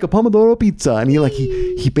going to make a pomodoro pizza, and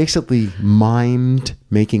he basically mimed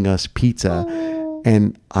making us pizza.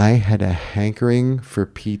 And I had a hankering for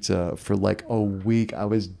pizza for like a week. I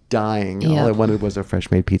was dying. Yeah. All I wanted was a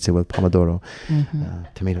fresh made pizza with pomodoro,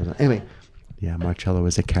 tomatoes. Anyway, yeah, Marcello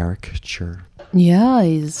is a caricature. Yeah,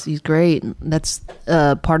 he's great. That's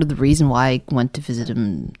part of the reason why I went to visit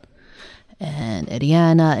him and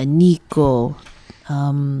Ariana and Nico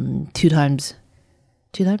 2 times.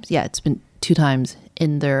 2 times? Yeah, it's been 2 times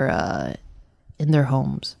in their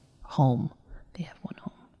home. They have one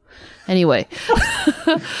home. Anyway.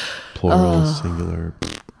 Plural, singular.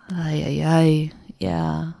 Ay.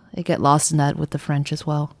 Yeah, I get lost in that with the French as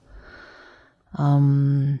well.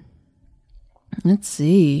 Let's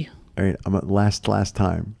see. All right, I'm at last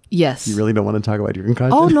time. Yes. You really don't want to talk about your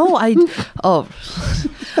concussion? Oh no,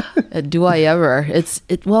 do I ever? It's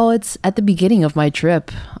at the beginning of my trip,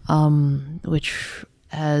 which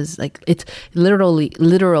has like it's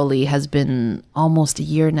literally has been almost a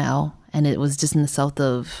year now, and it was just in the south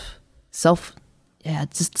of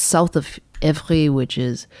Évry, which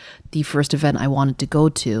is the first event I wanted to go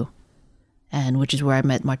to, and which is where I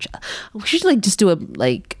met Marcello. We should like just do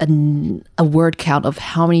a word count of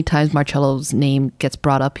how many times Marcello's name gets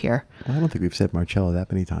brought up here. Well, I don't think we've said Marcello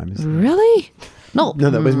that many times. Really? No. No,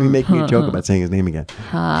 that was me making a joke about saying his name again.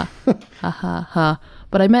 But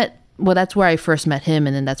that's where I first met him,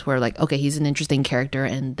 and then that's where like, okay, he's an interesting character,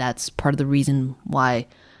 and that's part of the reason why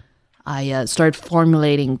I started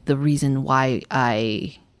formulating the reason why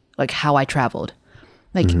how I traveled.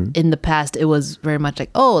 Like in the past, it was very much like,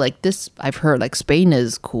 oh, like this, I've heard like Spain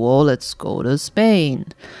is cool. Let's go to Spain.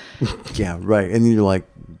 Yeah, right. And then you're like,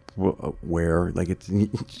 where? Like it's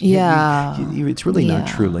it's really not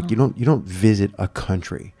true. Like you don't visit a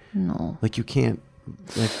country. No. Like you can't.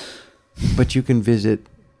 Like, but you can visit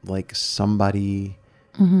like somebody.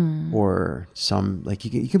 Or some like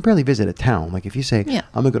you can barely visit a town. Like if you say I'm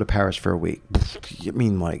gonna go to Paris for a week, I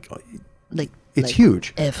mean like it's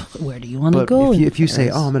huge. Where do you want to But go? if you say,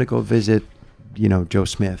 oh, I'm gonna go visit, Joe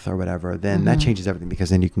Smith or whatever, then that changes everything,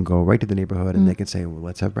 because then you can go right to the neighborhood and they can say, well,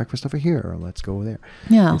 let's have breakfast over here, or let's go there.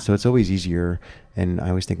 Yeah. And so it's always easier, and I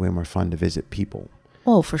always think way more fun to visit people.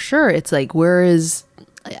 Oh, for sure. It's like, where is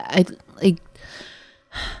I like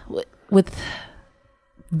with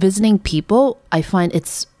visiting people, I find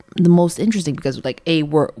it's the most interesting because like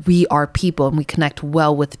we are people and we connect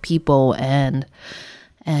well with people, and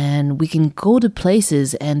we can go to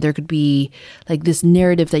places and there could be like this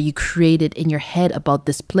narrative that you created in your head about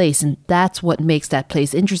this place, and that's what makes that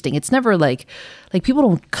place interesting. It's never like people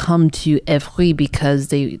don't come to Évry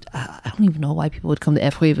because I don't even know why people would come to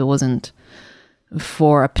Évry if it wasn't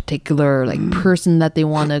for a particular like person that they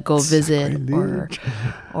want to go visit, or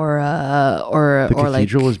the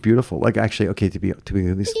cathedral is beautiful. Like actually, okay, to be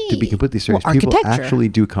completely serious, people actually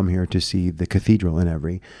do come here to see the cathedral in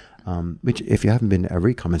Évry. Which if you haven't been to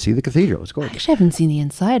Évry, come and see the cathedral. It's gorgeous. Actually, I haven't seen the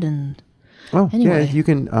inside, and yeah, you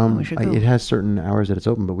can. we should go. It has certain hours that it's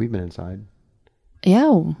open, but we've been inside.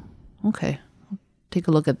 Yeah, okay, take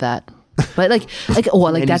a look at that. But like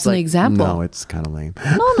that's an example. No, it's kind of lame.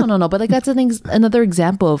 No. But like that's another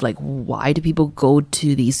example of like, why do people go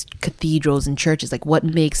to these cathedrals and churches? Like, what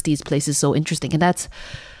makes these places so interesting? And that's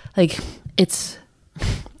like it's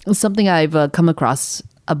something I've come across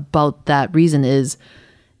about that reason is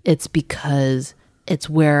it's because it's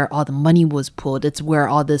where all the money was pulled. It's where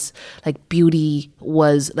all this like beauty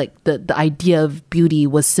was, like the idea of beauty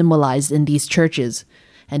was symbolized in these churches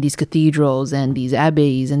and these cathedrals and these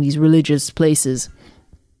abbeys and these religious places.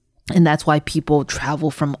 And that's why people travel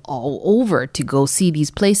from all over to go see these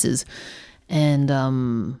places. And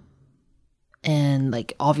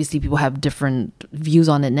like obviously people have different views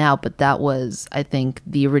on it now, but that was, I think,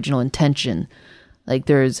 the original intention. Like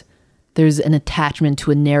there's an attachment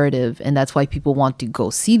to a narrative, and that's why people want to go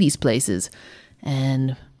see these places.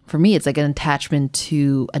 And for me, it's like an attachment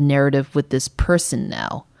to a narrative with this person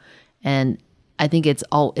now. And I think it's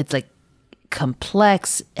like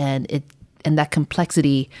complex, and that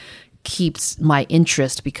complexity keeps my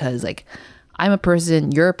interest, because like I'm a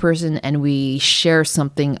person, you're a person, and we share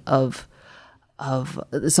something of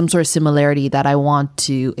some sort of similarity that I want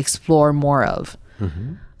to explore more of.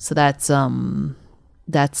 So that's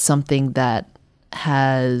something that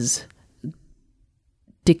has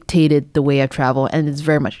dictated the way I travel, and it's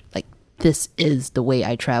very much like this is the way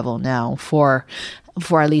I travel now for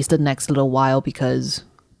at least the next little while, because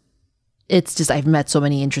it's just I've met so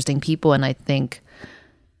many interesting people, and I think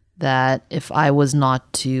that if I was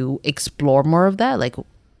not to explore more of that, like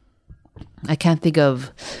I can't think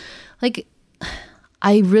of like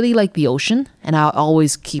I really like the ocean, and I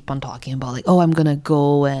always keep on talking about like, oh, I'm gonna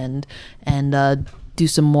go and do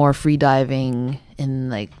some more free diving in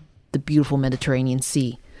like the beautiful Mediterranean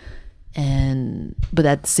Sea. But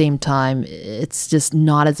at the same time, it's just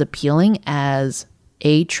not as appealing as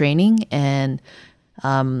training and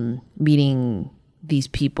meeting these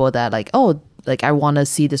people that like, oh, like I want to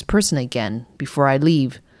see this person again before I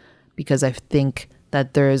leave, because I think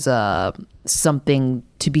that there's something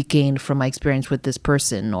to be gained from my experience with this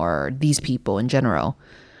person or these people in general.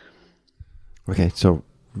 Okay, so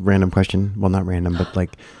random question. Well, not random, but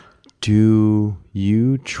like, do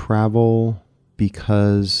you travel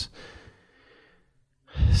because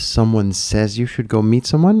someone says you should go meet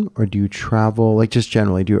someone, or do you travel like just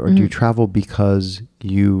generally? Do you travel because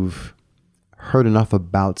you've heard enough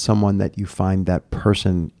about someone that you find that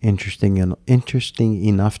person interesting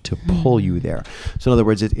enough to pull you there? So in other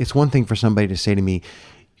words, it's one thing for somebody to say to me,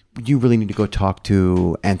 you really need to go talk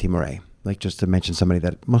to Auntie Murray, like just to mention somebody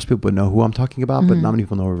that most people would know who I'm talking about, but not many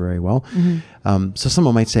people know her very well. So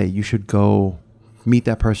someone might say, you should go meet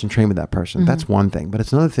that person, train with that person. That's one thing. But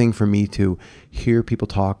it's another thing for me to hear people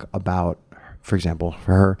talk about, for example,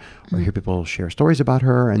 for her, or hear people share stories about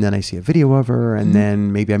her, and then I see a video of her, and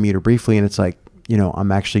then maybe I meet her briefly, and it's like, you know,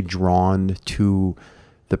 I'm actually drawn to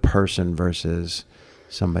the person versus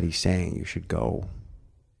somebody saying you should go.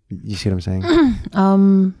 You see what I'm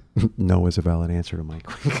saying? No is a valid answer to my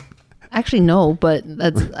question. Actually, no, but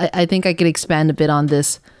that's I think I could expand a bit on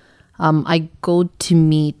this. I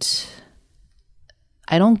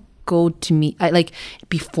don't go to meet. I like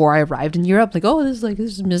before I arrived in Europe, like, oh, this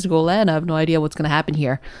is mystical land. I have no idea what's going to happen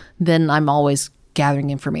here. Then I'm always gathering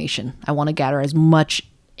information. I want to gather as much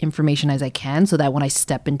information as I can, so that when I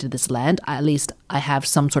step into this land, at least I have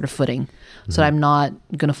some sort of footing, so that I'm not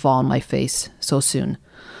going to fall on my face so soon.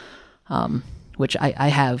 Which I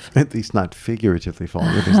have. At least not figuratively fall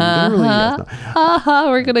on your face. Literally, yes, no.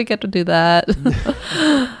 We're going to get to do that.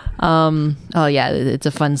 Oh yeah, it's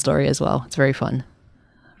a fun story as well. It's very fun.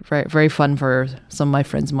 Very, very fun for some of my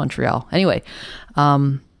friends in Montreal. Anyway,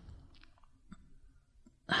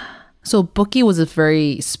 so Bookie was a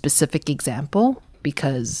very specific example,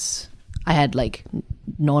 because I had like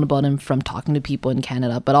known about him from talking to people in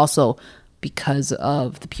Canada, but also because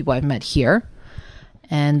of the people I've met here.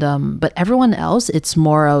 And but everyone else, it's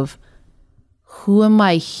more of, who am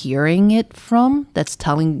I hearing it from that's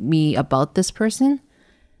telling me about this person,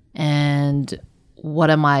 and what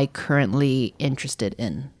am I currently interested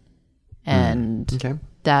in? And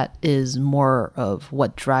that is more of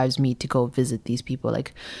what drives me to go visit these people.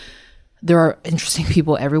 Like, there are interesting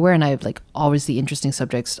people everywhere, and I have like obviously interesting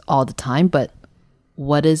subjects all the time, but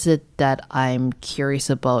what is it that I'm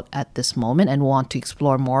curious about at this moment and want to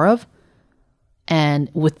explore more of?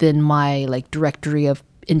 And within my like directory of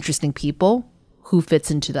interesting people, who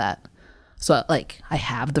fits into that? So like I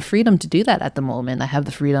have the freedom to do that at the moment. I have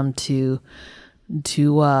the freedom to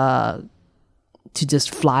just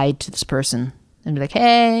fly to this person and be like,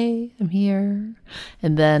 hey, I'm here.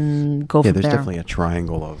 And then go from there. Yeah, there's definitely a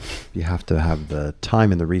triangle of, you have to have the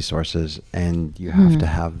time and the resources, and you have to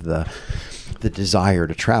have the desire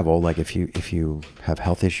to travel. Like if you have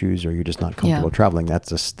health issues, or you're just not comfortable traveling,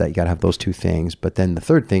 that you got to have those two things. But then the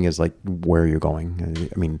third thing is like, where you're going.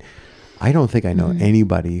 I mean, I don't think I know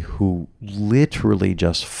anybody who literally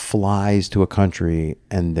just flies to a country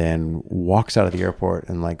and then walks out of the airport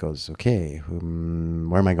and like goes, okay,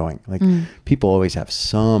 where am I going? Like people always have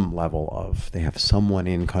some level of, they have someone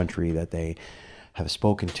in country that they have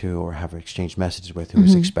spoken to or have exchanged messages with who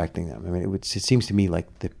is expecting them. I mean, it seems to me like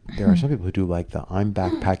there are some people who do like I'm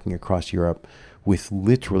backpacking across Europe with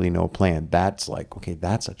literally no plan. That's like, okay,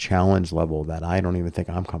 that's a challenge level that I don't even think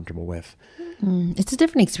I'm comfortable with. It's a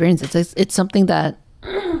different experience. It's something that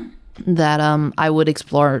I would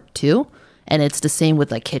explore too. And it's the same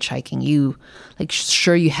with like hitchhiking. You like,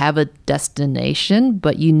 sure, you have a destination,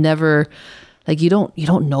 but you never Like you don't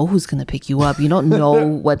know who's gonna pick you up. You don't know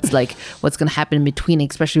what's gonna happen in between,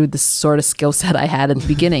 especially with the sort of skill set I had at the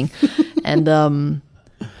beginning. And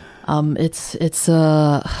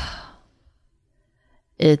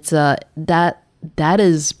that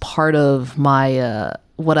is part of my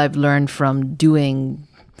what I've learned from doing.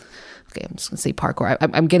 Okay, I'm just gonna say parkour.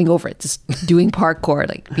 I'm getting over it. Just doing parkour,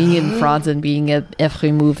 like being in France and being at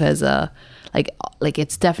Efremove has like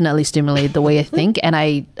it's definitely stimulated the way I think, and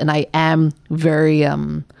I am very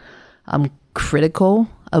critical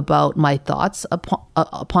about my thoughts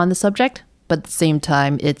upon the subject, but at the same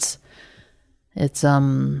time it's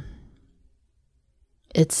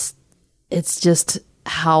just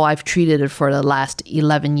how I've treated it for the last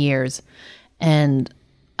 11 years, and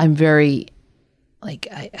I'm very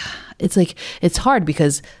it's hard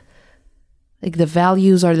because like the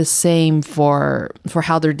values are the same for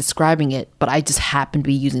how they're describing it, but I just happen to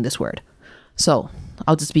be using this word. So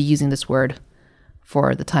I'll just be using this word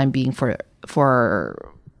for the time being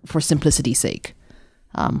for simplicity's sake.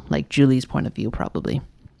 Like Julie's point of view probably.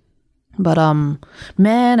 But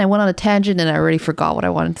man, I went on a tangent and I already forgot what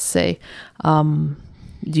I wanted to say. Do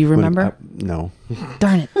you remember? No.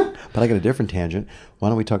 Darn it. But I got a different tangent. Why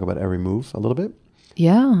don't we talk about every move a little bit?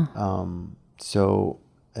 Yeah.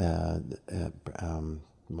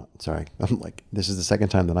 Sorry, I'm like, this is the second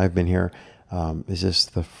time that I've been here. Is this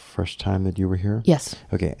the first time that you were here? Yes.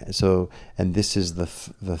 Okay. So, and this is the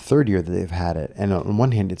third year that they've had it. And on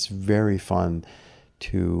one hand, it's very fun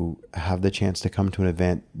to have the chance to come to an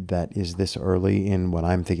event that is this early in what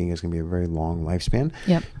I'm thinking is going to be a very long lifespan.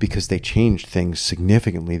 Yep. Because they changed things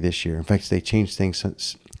significantly this year. In fact, they changed things.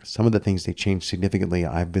 Some of the things they changed significantly,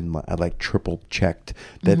 I like triple checked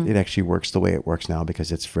that it actually works the way it works now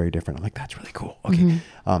because it's very different. I'm like, that's really cool. Okay.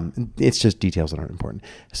 It's just details that aren't important.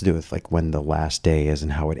 It has to do with like when the last day is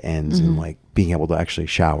and how it ends and like being able to actually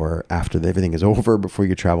shower after everything is over before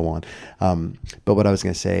you travel on. But what I was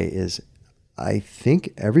going to say is I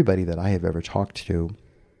think everybody that I have ever talked to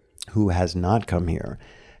who has not come here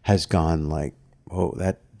has gone like, oh,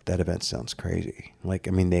 that event sounds crazy. Like,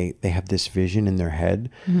 I mean, they have this vision in their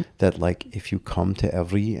head that like, if you come to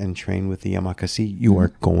Evry and train with the Yamakasi, you are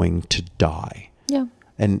going to die. Yeah.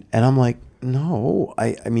 And I'm like, no,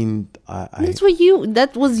 I mean,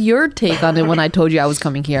 that was your take on it when I told you I was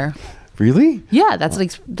coming here. Really? Yeah, that's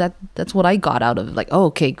like that's what I got out of it. Like, oh,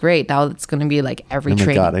 okay, great. Now it's going to be like every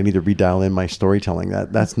training. Oh my God, I need to redial in my storytelling.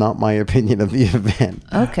 That's not my opinion of the event.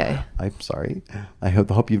 Okay. I'm sorry. I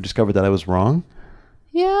hope you've discovered that I was wrong.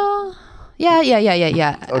 Yeah.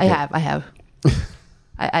 Okay. I have.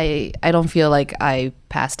 I don't feel like I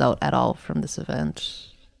passed out at all from this event.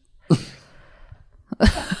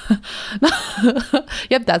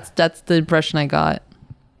 Yep, that's the impression I got.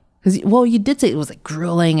 Because, well, you did say it was like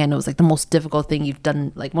grueling and it was like the most difficult thing you've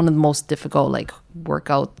done, like one of the most difficult like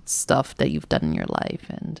workout stuff that you've done in your life.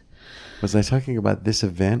 And was I talking about this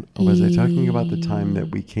event or was I talking about the time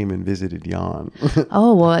that we came and visited Jan?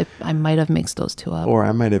 Oh, well, I might have mixed those two up. Or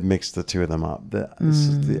I might have mixed the two of them up. That's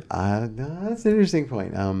an interesting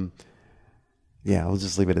point. Yeah, I'll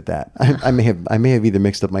just leave it at that. I may have either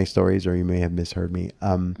mixed up my stories or you may have misheard me.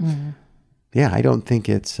 Yeah, I don't think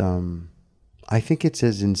it's... I think it's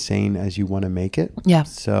as insane as you want to make it. Yeah.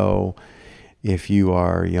 So if you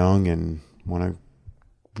are young and want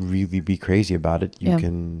to really be crazy about it, you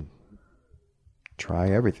can try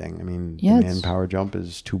everything. I mean, the man power jump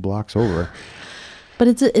is 2 blocks over. But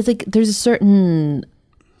it's like there's a certain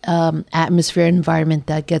atmosphere environment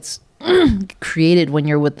that gets created when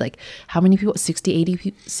you're with like how many people? 60 or 80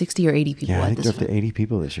 people. Yeah, I think you're up to 80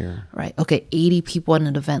 people this year. Right. Okay, 80 people at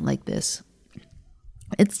an event like this.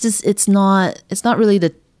 It's not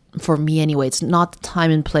really for me anyway, it's not the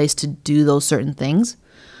time and place to do those certain things.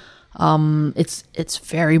 It's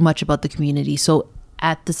very much about the community. So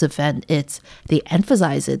at this event, they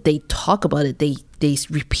emphasize it, they talk about it, they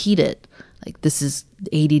repeat it. Like this is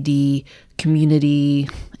ADD community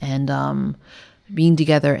and being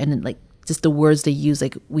together, and like just the words they use,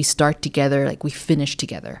 like we start together, like we finish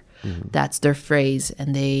together. That's their phrase,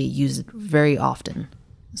 and they use it very often.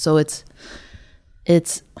 So it's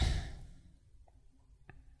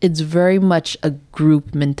very much a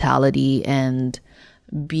group mentality and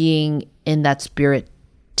being in that spirit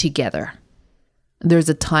together. There's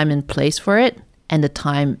a time and place for it, and the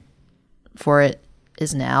time for it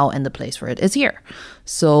is now, and the place for it is here.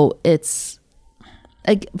 So it's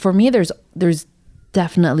like, for me, there's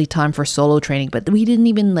definitely time for solo training, but we didn't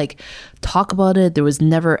even like talk about it. There was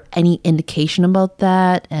never any indication about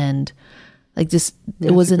that, and like just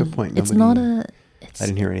it wasn't. It's I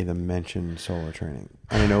didn't hear any of them mention solo training.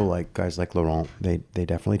 And I know like guys like Laurent, they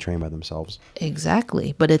definitely train by themselves.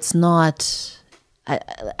 Exactly. But it's not,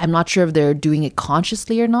 I'm not sure if they're doing it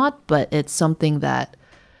consciously or not, but it's something that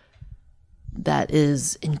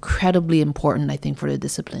is incredibly important, I think, for the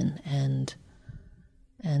discipline. And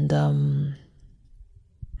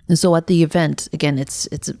so at the event, again,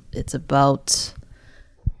 it's about,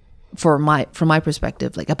 from my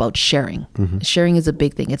perspective, like about sharing. Sharing is a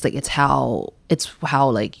big thing. It's how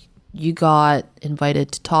like you got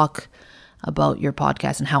invited to talk about your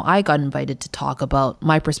podcast, and how I got invited to talk about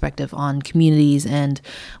my perspective on communities and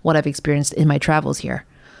what I've experienced in my travels here,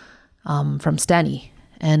 from Stanny.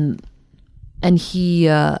 And he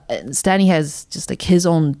Stanny has just like his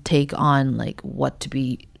own take on like what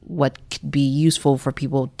could be useful for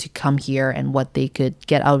people to come here and what they could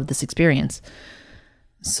get out of this experience.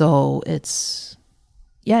 So it's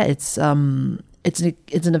an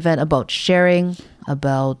event about sharing,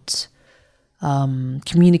 about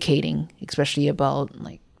communicating, especially about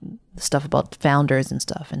like the stuff about founders and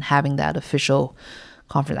stuff, and having that official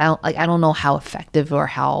conference. I don't know how effective or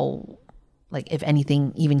how, like, if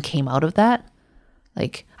anything even came out of that.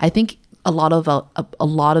 Like, I think a lot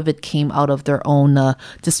of it came out of their own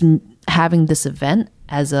just having this event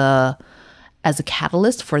as a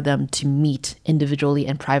catalyst for them to meet individually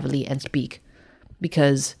and privately and speak.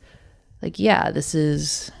 Because, like, yeah, this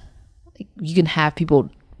is, like, you can have people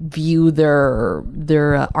view their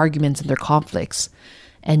arguments and their conflicts,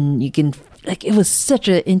 and you can, like, it was such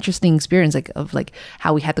an interesting experience, like, of like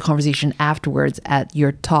how we had the conversation afterwards at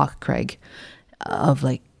your talk, Craig, of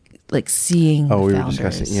like seeing the we founders. were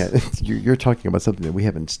discussing. Yeah, you're talking about something that we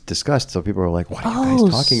haven't discussed. So people are like, "What are you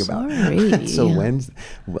guys talking about?" So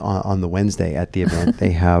on the Wednesday at the event,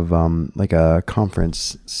 they have like a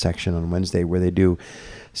conference section on Wednesday where they do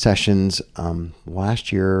sessions.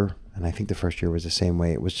 Last year, and I think the first year was the same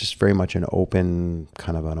way. It was just very much an open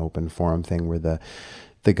forum thing where the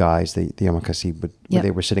guys, the Yamakasi, but where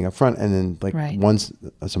they were sitting up front, and then like once.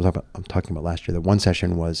 So I'm talking about last year. The one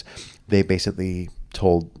session was they basically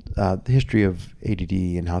told the history of ADD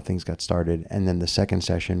and how things got started, and then the second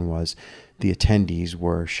session was the attendees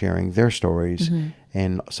were sharing their stories,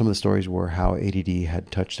 and some of the stories were how ADD had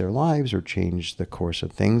touched their lives or changed the course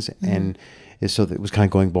of things, and so it was kind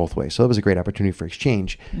of going both ways. So it was a great opportunity for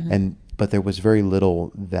exchange, but there was very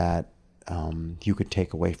little that you could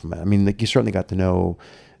take away from it. I mean, like, you certainly got to know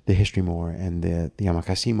the history more and the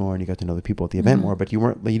Yamakasi more, and you got to know the people at the event more, but you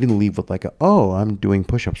didn't leave with like I'm doing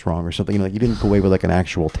push-ups wrong or something. Like, you didn't go away with like an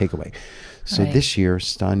actual takeaway. So this year,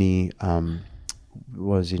 Stani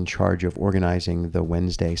was in charge of organizing the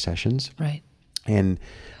Wednesday sessions. Right. And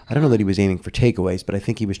I don't know that he was aiming for takeaways, but I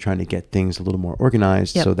think he was trying to get things a little more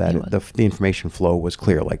organized so that the information flow was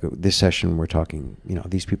clear. Like, this session, we're talking,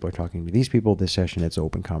 these people are talking to these people. This session, it's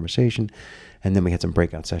open conversation. And then we had some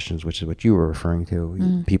breakout sessions, which is what you were referring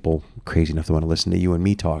to. People crazy enough to want to listen to you and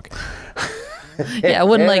me talk. Yeah,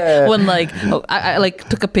 I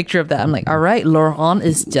took a picture of that. I'm like, all right, Laurent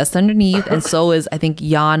is just underneath, and so is, I think,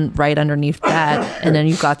 Jan right underneath that, and then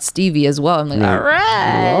you've got Stevie as well. I'm like, all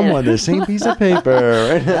right, I'm on the same piece of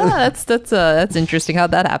paper. That's interesting how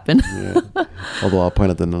that happened. Although I'll point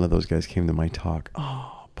out that none of those guys came to my talk.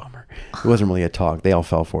 Oh, bummer. It wasn't really a talk. They all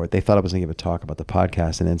fell for it. They thought I was going to give a talk about the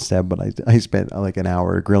podcast, and instead, but I spent like an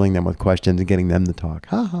hour grilling them with questions and getting them to talk.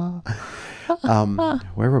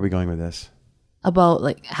 Where were we going with this? About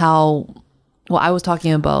like how, I was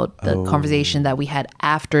talking about the conversation that we had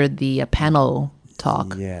after the panel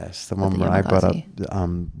talk. Yes, the one where I brought up,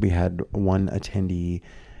 we had one attendee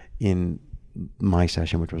in my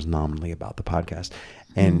session, which was nominally about the podcast,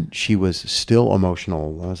 and she was still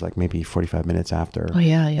emotional. It was like maybe 45 minutes after. Oh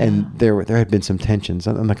yeah. And there had been some tensions.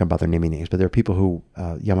 I'm not going to bother naming names, but there are people who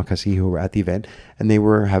Yamakasi who were at the event, and they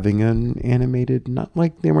were having an animated, not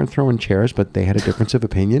like they weren't throwing chairs, but they had a difference of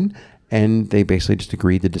opinion. And they basically just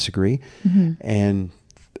agreed to disagree. And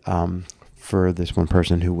for this one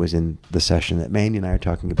person who was in the session that Mandy and I are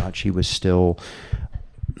talking about, she was still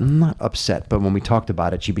not upset, but when we talked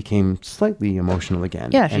about it, she became slightly emotional again.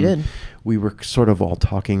 Yeah, she did. We were sort of all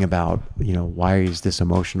talking about, why is this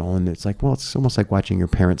emotional? And it's like, well, it's almost like watching your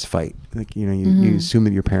parents fight. Like, you assume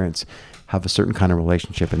that your parents have a certain kind of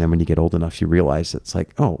relationship, and then when you get old enough, you realize it's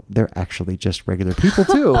like, oh, they're actually just regular people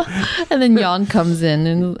too. And then Jan comes in,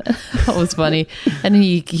 and that was funny. And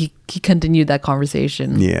he continued that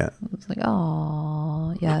conversation. Yeah, it was like,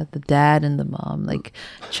 oh, yeah, the dad and the mom, like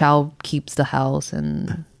Chow keeps the house,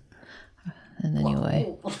 and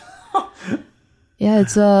anyway, yeah,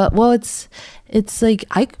 it's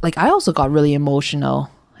like I also got really emotional,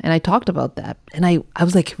 and I talked about that, and I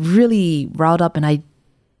was like really riled up, and I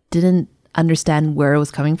understand where it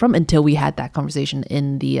was coming from until we had that conversation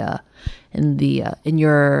in your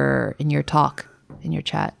talk, in your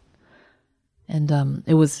chat. And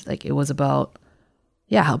it was about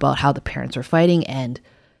how the parents were fighting, and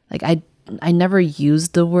like I never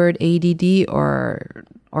used the word ADD or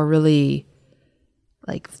really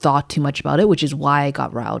like thought too much about it, which is why I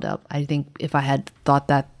got riled up. I think if I had thought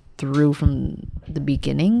that through from the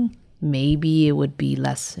beginning, maybe it would be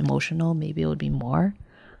less emotional, maybe it would be more.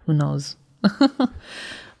 Who knows?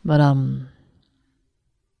 But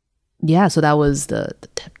yeah, so that was the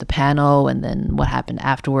panel, and then what happened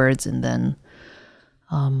afterwards, and then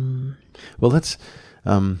well, that's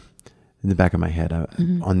in the back of my head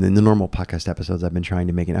on the normal podcast episodes, I've been trying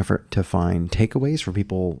to make an effort to find takeaways for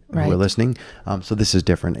people who are listening. So this is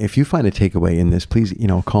different. If you find a takeaway in this, please,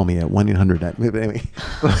 call me at 1-800. Anyway,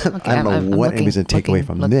 I don't know what is a takeaway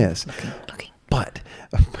from this. But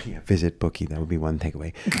visit Bookie. That would be one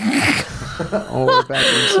takeaway. Oh, we're back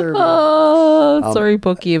in Serbia. Oh, sorry,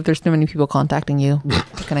 Bookie, if there's too many people contacting you.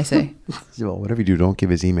 What can I say? Well, whatever you do, don't give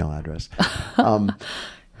his email address.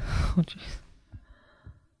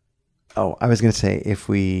 Oh, I was going to say, if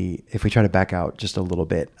we try to back out just a little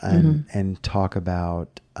bit and talk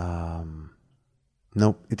about,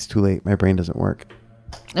 nope, it's too late. My brain doesn't work.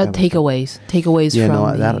 Takeaways yeah,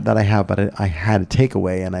 from that I have, but I had a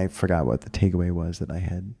takeaway and I forgot what the takeaway was that I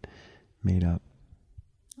had made up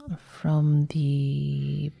from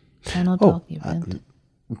the panel talk event.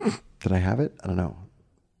 Did I have it? I don't know.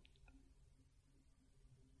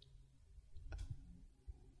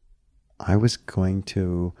 I was going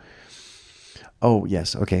to. Oh,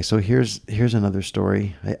 yes. Okay. So here's another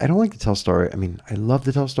story. I don't like to tell story. I mean, I love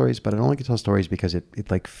to tell stories, but I don't like to tell stories because it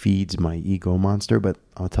like feeds my ego monster, but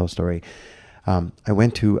I'll tell a story. I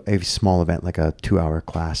went to a small event, like a 2-hour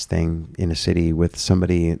class thing in a city with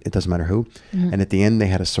somebody, it doesn't matter who. Mm-hmm. And at the end they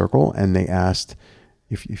had a circle and they asked,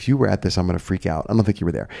 if you were at this, I'm going to freak out. I don't think you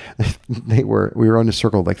were there. We were on a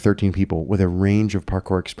circle of like 13 people with a range of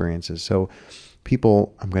parkour experiences. So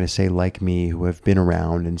people, I'm going to say like me, who have been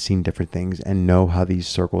around and seen different things and know how these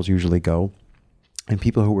circles usually go. And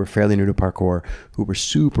people who were fairly new to parkour, who were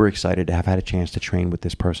super excited to have had a chance to train with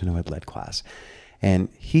this person who had led class. And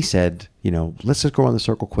he said, let's just go around the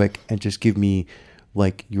circle quick and just give me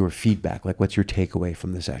like your feedback, like what's your takeaway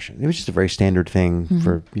from the session. It was just a very standard thing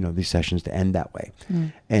for, these sessions to end that way.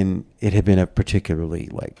 And it had been a particularly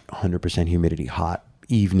like 100% humidity, hot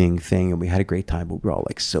evening thing, and we had a great time, but we were all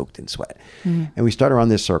like soaked in sweat. And we started around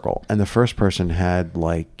this circle, and the first person had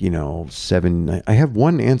like 7. I have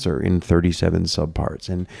one answer in 37 subparts,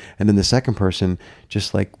 and then the second person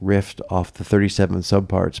just like riffed off the 37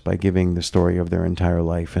 subparts by giving the story of their entire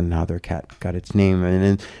life and how their cat got its name,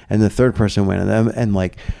 and the third person went and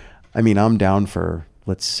like, I mean, I'm down for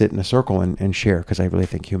let's sit in a circle and share, because I really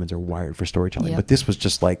think humans are wired for storytelling. But this was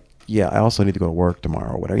just like, I also need to go to work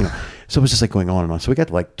tomorrow or whatever, So it was just like going on and on. So we got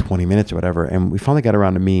to like 20 minutes or whatever, and we finally got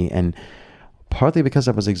around to me, and partly because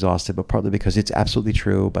I was exhausted, but partly because it's absolutely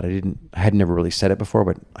true, but I had never really said it before,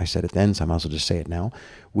 but I said it then, so I might as well just say it now,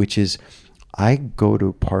 which is I go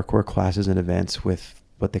to parkour classes and events with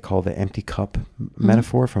what they call the empty cup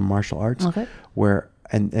metaphor from martial arts, where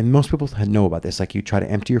and most people know about this. Like, you try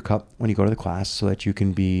to empty your cup when you go to the class so that you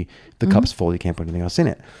can be, the cup's full, you can't put anything else in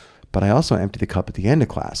it. But I also empty the cup at the end of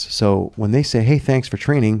class. So when they say, hey, thanks for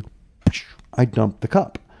training, I dump the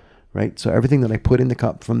cup, right? So everything that I put in the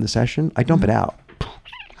cup from the session, I dump it out.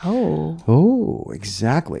 Oh,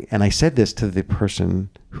 exactly. And I said this to the person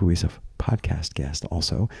who is a podcast guest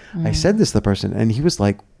also. I said this to the person, and he was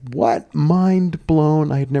like, what? Mind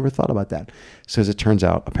blown. I had never thought about that. So as it turns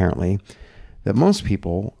out, apparently, that most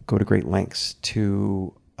people go to great lengths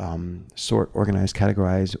to sort, organize,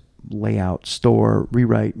 categorize, lay out, store,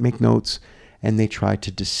 rewrite, make notes, and they try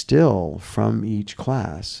to distill from each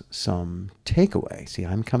class some takeaway. See,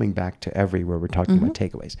 I'm coming back to everywhere we're talking about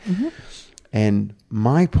takeaways. And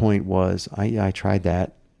my point was, I tried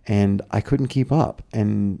that and I couldn't keep up.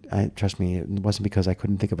 And trust me, it wasn't because I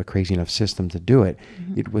couldn't think of a crazy enough system to do it.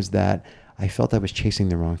 It was that I felt I was chasing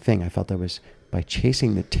the wrong thing. I felt I was, by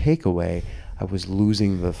chasing the takeaway, I was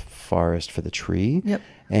losing the forest for the tree.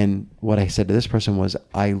 And what I said to this person was,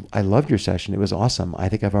 I loved your session. It was awesome. I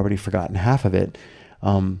think I've already forgotten half of it.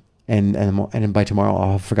 And by tomorrow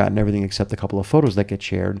I'll have forgotten everything except a couple of photos that get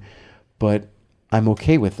shared. But I'm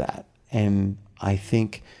okay with that. And I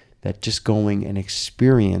think that just going and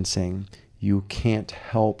experiencing, you can't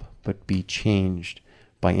help but be changed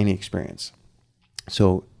by any experience.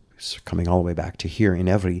 So coming all the way back to here in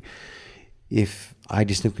Evry, if I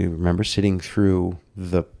distinctly remember sitting through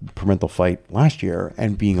the parental fight last year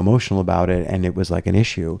and being emotional about it, and it was like an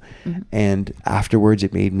issue. And afterwards,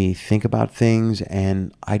 it made me think about things,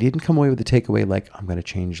 and I didn't come away with a takeaway like I'm going to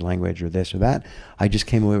change language or this or that. I just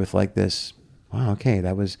came away with like this, wow, okay,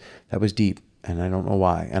 that was deep, and I don't know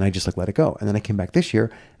why, and I just like let it go. And then I came back this year,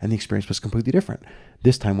 and the experience was completely different.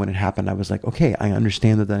 This time when it happened, I was like, okay, I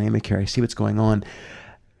understand the dynamic here. I see what's going on,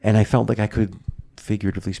 and I felt like I could,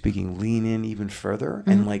 figuratively speaking, lean in even further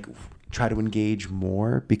and like try to engage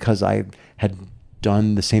more because I had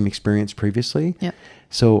done the same experience previously. Yep.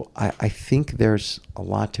 So I think there's a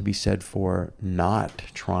lot to be said for not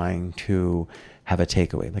trying to have a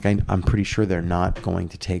takeaway. Like I'm pretty sure they're not going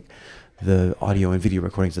to take the audio and video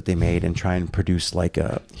recordings that they made and try and produce like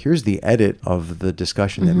here's the edit of the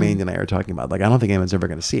discussion that Mandy and I are talking about. Like I don't think anyone's ever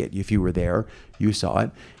going to see it. If you were there, you saw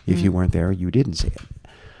it. If you weren't there, you didn't see it.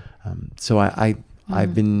 So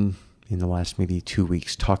I've been in the last maybe 2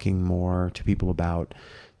 weeks talking more to people about,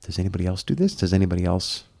 does anybody else do this? Does anybody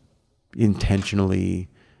else intentionally,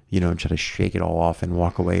 try to shake it all off and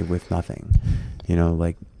walk away with nothing?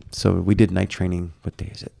 So we did night training. What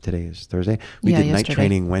day is it? Today is Thursday. We did night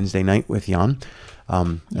training Wednesday night with Jan.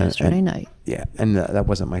 Yesterday night. Yeah. And that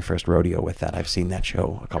wasn't my first rodeo with that. I've seen that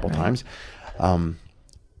show a couple times. And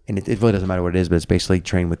it really doesn't matter what it is, but it's basically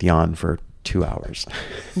train with Jan for 2 hours.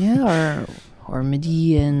 Yeah, or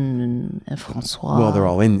Mehdi and Francois. Well, they're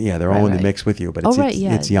all in. Yeah, they're all in the mix with you. But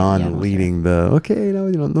it's Jan leading the. Okay,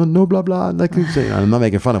 no blah blah. Like I'm not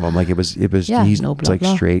making fun of him. Like it was. He's no blah, like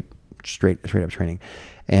blah. straight up training.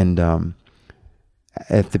 And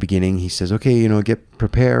at the beginning, he says, "Okay, get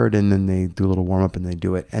prepared," and then they do a little warm up and they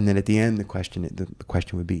do it. And then at the end, the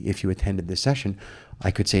question would be, if you attended this session,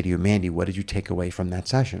 I could say to you, Mandy, what did you take away from that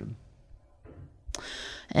session?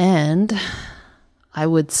 And I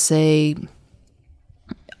would say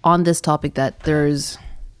on this topic that there's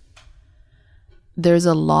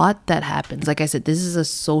a lot that happens. Like I said, this is a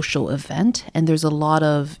social event, and there's a lot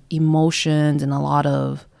of emotions and a lot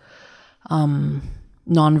of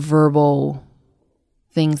nonverbal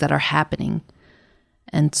things that are happening.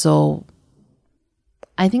 And so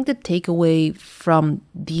I think the takeaway from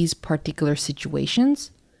these particular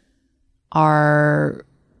situations are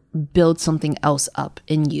build something else up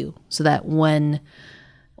in you, so that when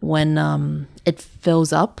it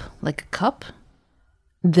fills up like a cup,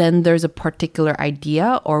 then there's a particular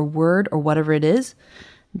idea or word or whatever it is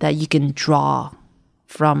that you can draw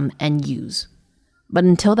from and use. But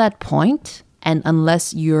until that point, and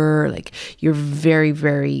unless you're very,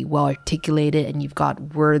 very well articulated and you've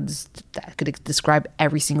got words that could describe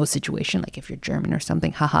every single situation, like if you're German or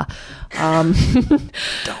something, haha,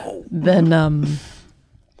 then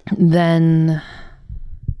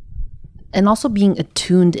and also being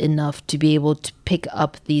attuned enough to be able to pick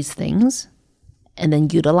up these things and then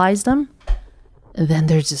utilize them, then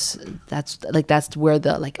there's just that's where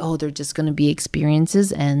they're just going to be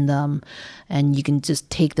experiences, and you can just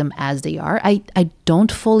take them as they are. I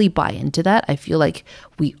don't fully buy into that. I feel like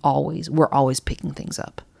we're always picking things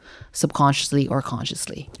up, subconsciously or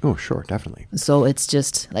consciously. Oh, sure, definitely. So it's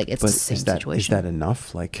just like it's the same situation. Is that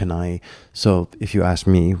enough? Like, so if you ask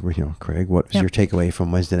me, Craig, what was your takeaway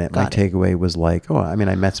from Wednesday night? My takeaway was like, I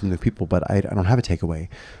met some new people, but I don't have a takeaway.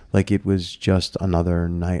 Like, it was just another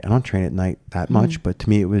night. I don't train at night that much, but to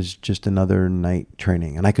me, it was just another night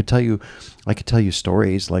training. And I could tell you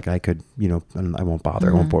stories. Like I could, and I won't bother,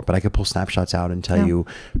 I won't bore, but I could pull snapshots out and tell you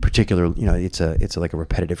particular, it's like a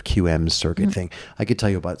repetitive QM circuit thing. I could tell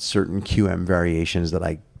you about certain QM variations that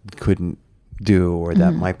I couldn't do, or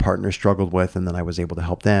that my partner struggled with, and then I was able to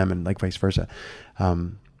help them, and like vice versa.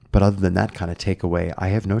 But other than that kind of takeaway, I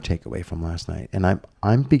have no takeaway from last night. And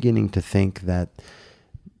I'm beginning to think that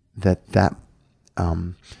the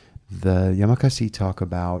Yamakasi talk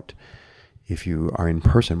about, if you are in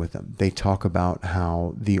person with them, they talk about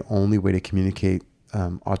how the only way to communicate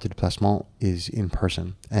art de déplacement is in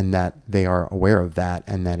person, and that they are aware of that,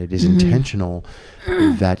 and that it is intentional,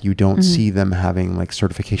 that you don't see them having like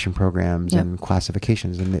certification programs and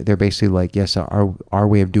classifications, and they're basically like, yes, our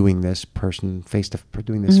way of doing this face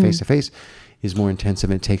to face is more intensive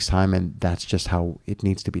and it takes time, and that's just how it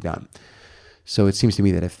needs to be done. So it seems to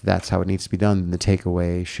me that if that's how it needs to be done, then the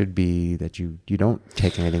takeaway should be that you don't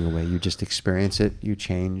take anything away. You just experience it, you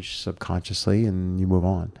change subconsciously, and you move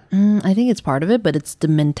on. I think it's part of it, but it's the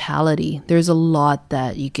mentality. There's a lot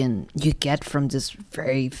that you get from this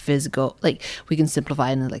very physical, like we can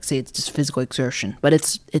simplify it and like say it's just physical exertion, but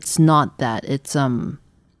it's not that. It's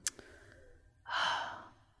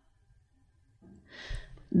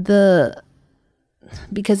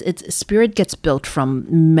because its spirit gets built from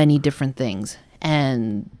many different things,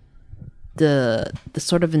 and the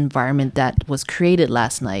sort of environment that was created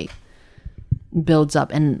last night builds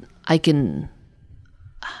up, and I can.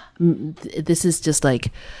 This is just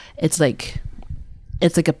like, it's like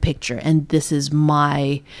a picture, and this is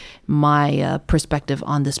my perspective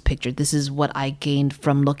on this picture. This is what I gained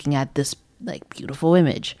from looking at this like beautiful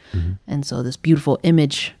image. And so this beautiful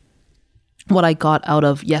image, what I got out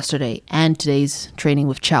of yesterday and today's training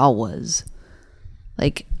with Chow was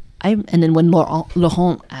like, and then when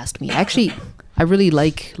Laurent asked me, actually I really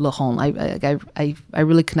like Laurent. I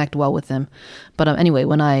really connect well with him. But anyway,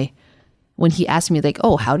 when he asked me like,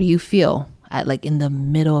 oh, how do you feel at like in the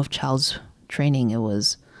middle of Chow's training, it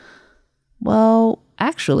was, well,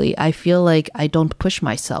 actually, I feel like I don't push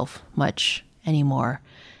myself much anymore.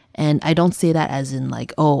 And I don't say that as in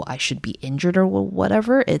like, oh, I should be injured or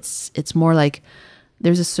whatever. It's more like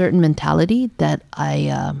there's a certain mentality that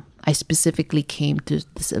I specifically came to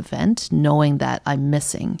this event knowing that I'm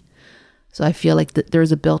missing. So I feel like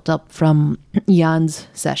there's a built up from Jan's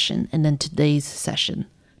session and then today's session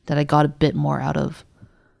that I got a bit more out of,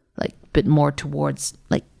 like a bit more towards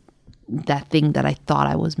like that thing that I thought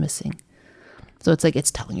I was missing. So it's like, it's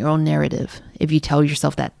telling your own narrative. If you tell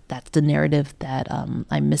yourself that that's the narrative that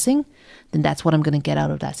I'm missing, then that's what I'm going to get out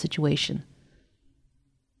of that situation.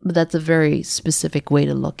 But that's a very specific way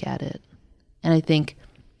to look at it. And I think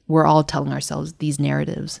we're all telling ourselves these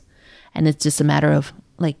narratives. And it's just a matter of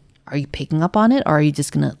like, are you picking up on it, or are you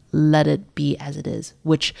just going to let it be as it is?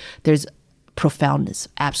 Which there's profoundness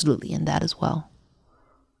absolutely in that as well.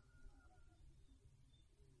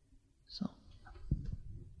 So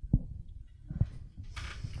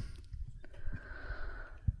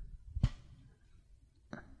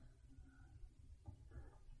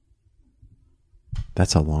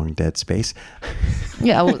That's a long dead space.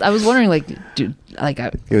 Yeah, I was wondering, like, dude, like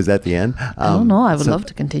it was at the end. I don't know. I would love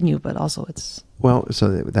to continue, but also it's. Well, so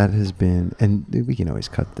that has been, and we can always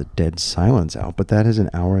cut the dead silence out, but that is an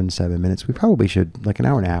hour and 7 minutes. We probably should, like an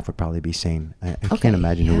hour and a half would probably be sane. I can't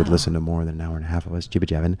imagine who would listen to more than an hour and a half of us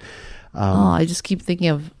jibba-jabbing. I just keep thinking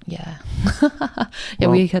of,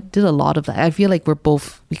 we did a lot of that. I feel like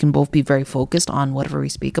we can both be very focused on whatever we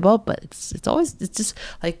speak about, but it's just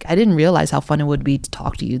like, I didn't realize how fun it would be to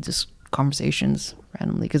talk to you, just conversations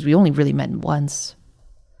randomly, because we only really met once.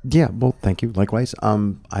 Yeah, well, thank you. Likewise.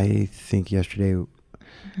 I think yesterday,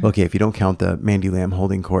 okay, if you don't count the Mandy Lamb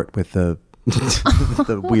holding court with the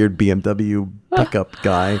the weird BMW pickup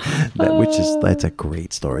guy, that's a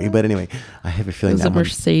great story. But anyway, I have a feeling it was a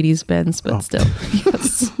Mercedes-Benz, but still.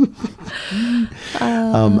 Yes.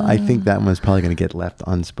 I think that one's probably going to get left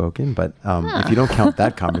unspoken. But if you don't count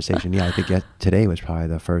that conversation, I think today was probably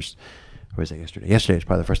the first. Or was it yesterday? Yesterday was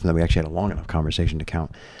probably the first time that we actually had a long enough conversation to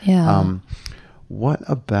count. Yeah. What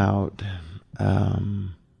about,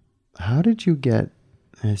 how did you get,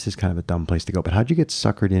 this is kind of a dumb place to go, but how did you get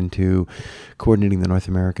suckered into coordinating the North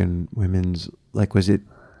American women's, like, was it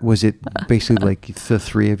basically like the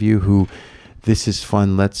three of you who, this is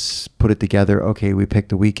fun, let's put it together. Okay, we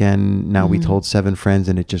picked a weekend, now we told 7 friends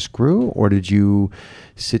and it just grew? Or did you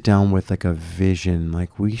sit down with like a vision,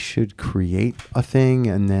 like we should create a thing,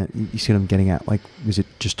 and then, you see what I'm getting at? Like, was it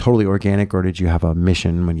just totally organic, or did you have a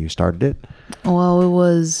mission when you started it? Well, it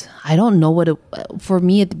was, I don't know what for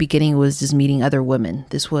me at the beginning, it was just meeting other women.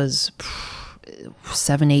 This was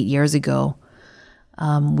 7-8 years ago.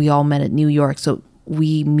 We all met at New York. So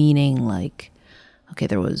we meaning like, okay,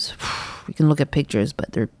 there was, we can look at pictures,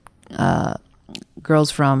 but there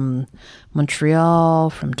girls from Montreal,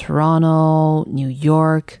 from Toronto, New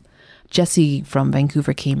York. Jessie from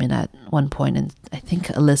Vancouver came in at one point, and I think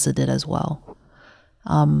Alyssa did as well.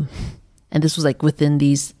 And this was like within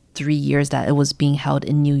these 3 years that it was being held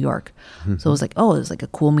in New York. So it was like, oh, it was like a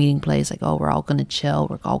cool meeting place. Like, oh, we're all going to chill.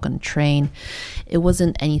 We're all going to train. It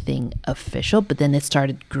wasn't anything official, but then it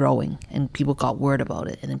started growing and people got word about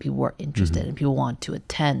it, and then people were interested and people wanted to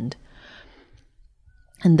attend.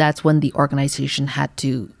 And that's when the organization had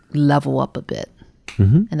to level up a bit.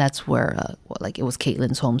 And that's where, like, it was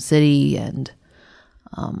Caitlin's home city, and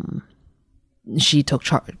she took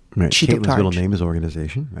charge. Right. Caitlin's middle name is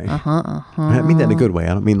organization, right? I mean that in a good way. I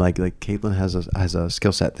don't mean like Caitlin has a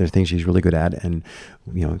skill set. There's things she's really good at, and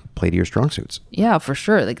play to your strong suits. Yeah, for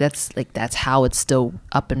sure. That's how it's still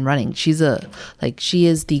up and running. She is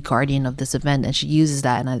the guardian of this event, and she uses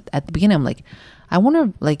that. And at the beginning, I'm like, I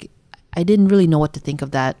wonder, like, I didn't really know what to think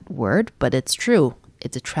of that word, but it's true.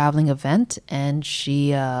 It's a traveling event, and she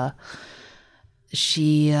has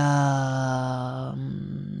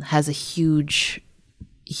a huge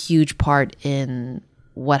part in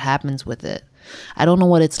what happens with it. I don't know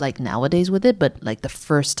what it's like nowadays with it, but like the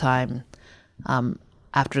first time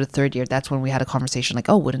after the third year, that's when we had a conversation like,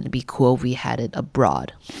 oh, wouldn't it be cool if we had it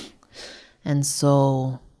abroad? And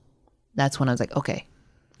so that's when I was like, okay,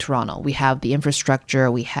 Toronto, we have the infrastructure,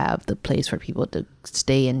 we have the place for people to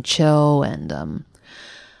stay and chill, and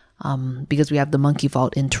because we have the Monkey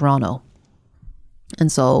Vault in Toronto.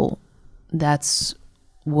 And so that's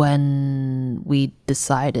when we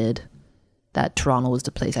decided that Toronto was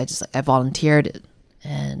the place. I volunteered,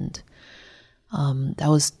 and that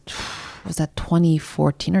was that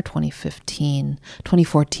 2014 or 2015?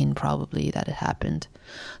 2014 probably that it happened.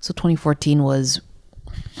 So 2014 was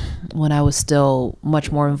when I was still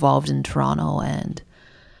much more involved in Toronto, and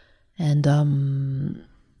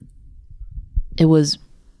it was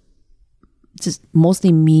just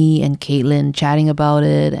mostly me and Caitlin chatting about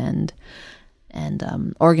it and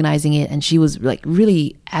organizing it, and she was like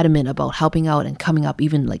really adamant about helping out and coming up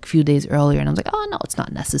even like a few days earlier, and I was like, oh no, it's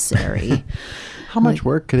not necessary. How much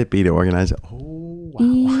work could it be to organize it? Oh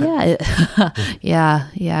wow. Yeah.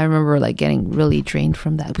 I remember like getting really drained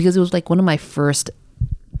from that, because it was like one of my first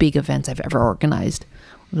big events I've ever organized,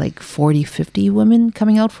 like 40-50 women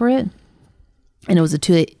coming out for it, and it was a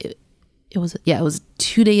 2-day it was a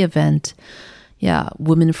 2-day event. Yeah,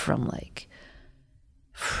 women from like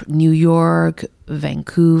New York,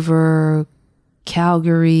 Vancouver,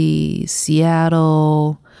 Calgary,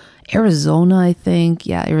 Seattle, Arizona, I think.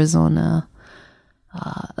 Yeah, Arizona.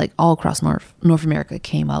 Like all across North America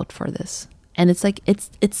came out for this. And it's like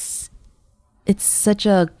it's such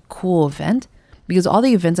a cool event, because all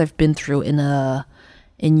the events I've been through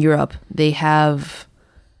in Europe, they have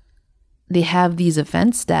these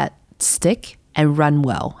events that stick and run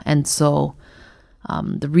well. And so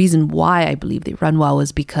the reason why I believe they run well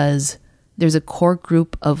is because there's a core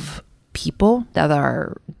group of people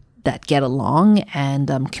that get along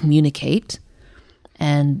and communicate,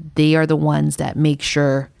 and they are the ones that make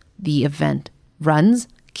sure the event runs,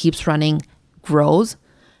 keeps running, grows,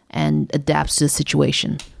 and adapts to the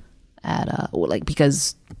situation.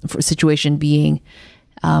 Because for a situation being,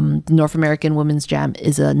 the North American Women's Jam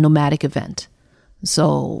is a nomadic event,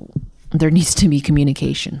 so there needs to be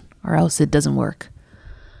communication, or else it doesn't work.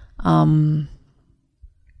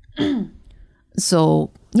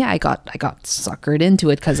 So yeah, I got suckered into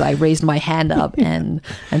it because I raised my hand up and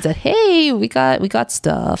said, hey, we got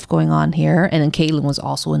stuff going on here. And then Caitlin was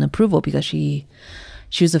also in approval, because she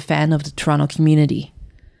was a fan of the Toronto community.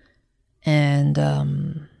 And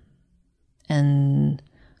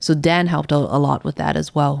so Dan helped out a lot with that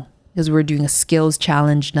as well, because we were doing a skills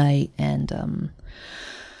challenge night, and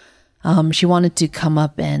she wanted to come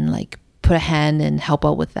up and like put a hand and help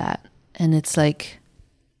out with that. And it's like,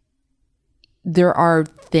 there are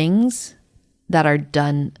things that are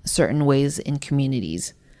done certain ways in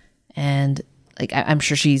communities, and like I'm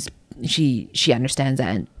sure she understands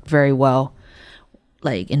that very well.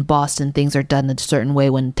 Like in Boston, things are done a certain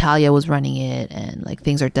way when Talia was running it, and like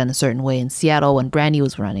things are done a certain way in Seattle when Brandy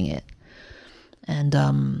was running it. And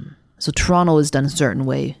so Toronto is done a certain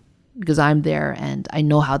way because I'm there and I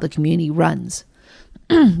know how the community runs.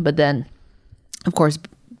 But then, of course,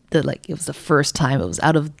 it was the first time it was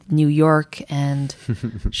out of New York, and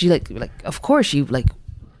she like of course she like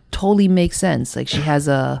totally makes sense. Like she has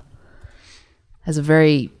a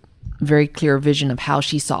very, very clear vision of how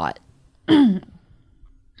she saw it.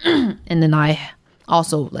 And then I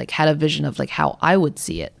also like had a vision of like how I would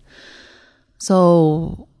see it.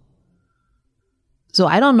 So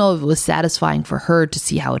I don't know if it was satisfying for her to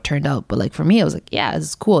see how it turned out, but like for me, I was like, yeah, this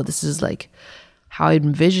is cool. This is like how I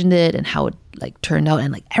envisioned it and how it like turned out,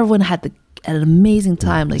 and like everyone had an amazing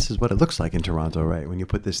time. Like, this is what it looks like in Toronto, right? When you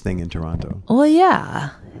put this thing in Toronto. Well, yeah,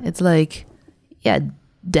 it's like, yeah,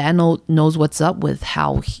 Dan knows what's up with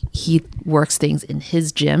how he works things in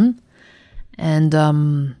his gym, and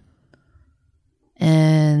I'm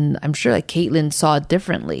sure like Caitlin saw it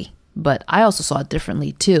differently, but I also saw it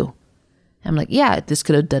differently too. I'm like, yeah, this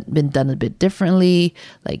could have been done a bit differently.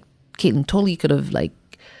 Like Caitlin totally could have like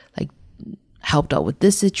helped out with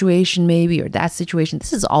this situation maybe, or that situation.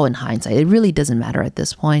 This is all in hindsight. It really doesn't matter at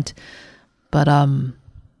this point. But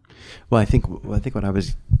well, I think what I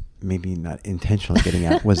was maybe not intentionally getting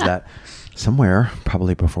at was that somewhere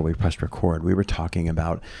probably before we pressed record, we were talking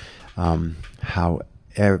about how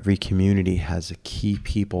every community has a key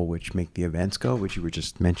people which make the events go, which you were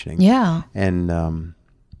just mentioning. Yeah. And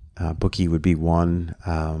Bookie would be one.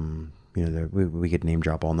 We could name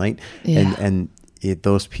drop all night. Yeah. And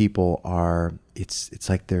those people are, it's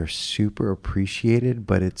like they're super appreciated,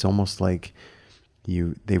 but it's almost like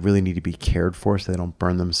they really need to be cared for so they don't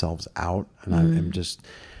burn themselves out. And I'm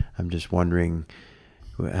just wondering,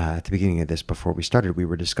 at the beginning of this, before we started, we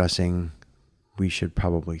were discussing, we should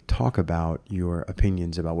probably talk about your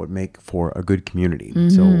opinions about what make for a good community.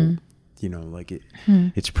 So,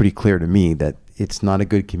 it's pretty clear to me that it's not a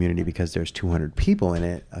good community because there's 200 people in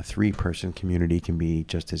it. A 3-person community can be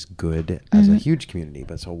just as good as a huge community.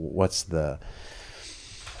 But so what's in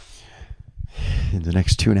the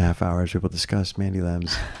next 2.5 hours, we will discuss Mandy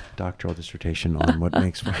Lam's doctoral dissertation on what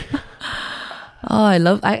makes for. Oh,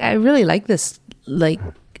 I really like this, like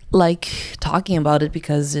talking about it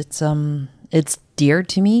because it's dear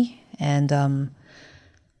to me, and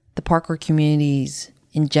the parkour communities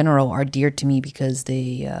in general are dear to me because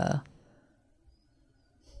they,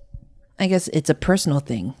 I guess it's a personal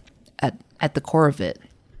thing at the core of it.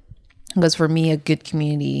 Because for me, a good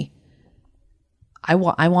community, I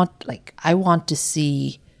want to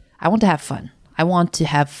have fun. I want to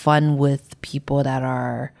have fun with people that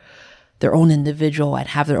are their own individual and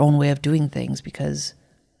have their own way of doing things, because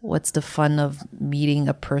what's the fun of meeting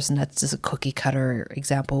a person that's just a cookie cutter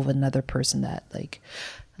example of another person that like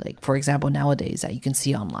for example nowadays that you can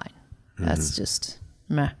see online. That's just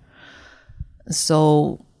meh.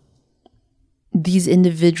 So these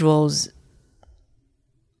individuals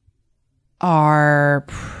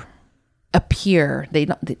appear, they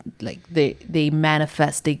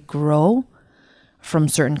manifest, they grow from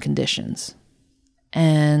certain conditions.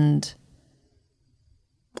 And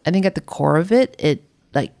I think at the core of it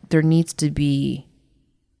there needs to be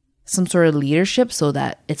some sort of leadership so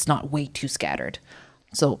that it's not way too scattered.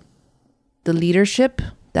 So the leadership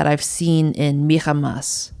that I've seen in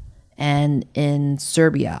Michamas and in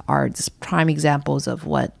Serbia are just prime examples of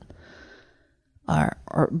what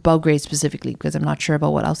or Belgrade specifically, because I'm not sure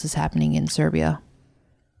about what else is happening in Serbia.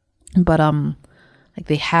 But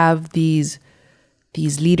they have these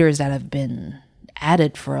leaders that have been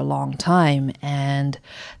added for a long time, and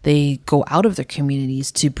they go out of their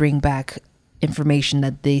communities to bring back information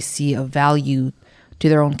that they see of value to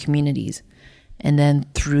their own communities. And then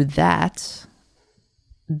through that,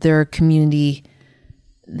 their community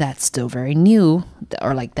that's still very new,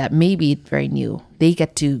 or that may be very new, they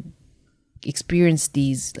get to experience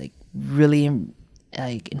these really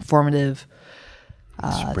informative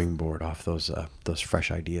springboard off those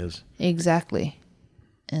fresh ideas. Exactly.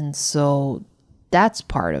 And so that's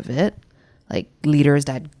part of it, leaders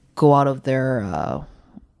that go out of their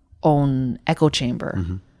own echo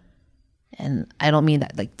chamber. And I don't mean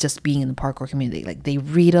that just being in the parkour community. They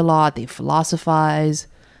read a lot, they philosophize,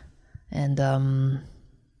 and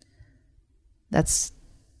that's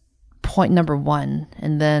point number one.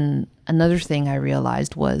 And then another thing I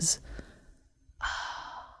realized was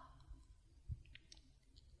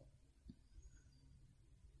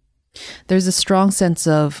there's a strong sense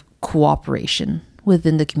of cooperation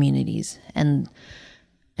within the communities, and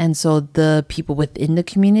so the people within the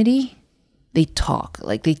community, they talk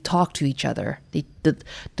to each other. The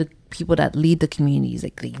people that lead the communities,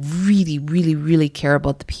 they really, really, really care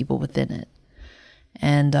about the people within it,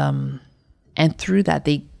 and through that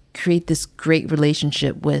they create this great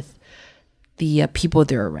relationship with the people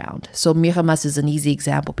they're around. So Michamas is an easy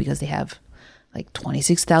example because they have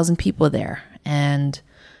 26,000 people there, and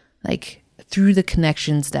through the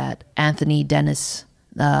connections that Anthony Dennis,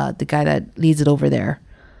 the guy that leads it over there,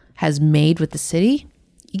 has made with the city,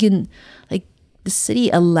 you can the city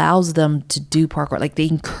allows them to do parkour. They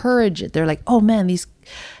encourage it. They're like, oh man, these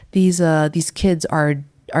kids are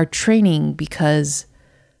training because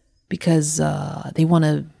they want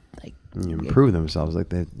to improve themselves.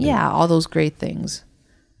 All those great things.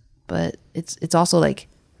 But it's also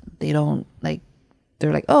they don't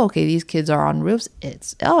they're like, oh, okay, these kids are on roofs.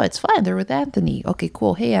 It's fine. They're with Anthony. Okay,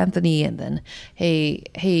 cool. Hey, Anthony. And then,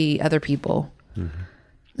 hey, other people.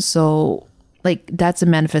 So, that's a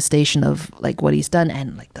manifestation of, what he's done.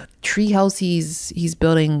 And, the treehouse he's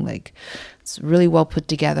building, it's really well put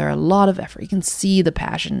together. A lot of effort. You can see the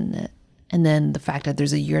passion in it. And then the fact that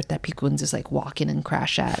there's a yurt that people can just, walk in and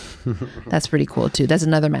crash at. That's pretty cool, too. That's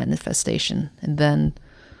another manifestation. And then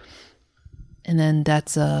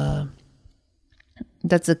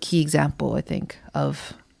that's a key example, I think,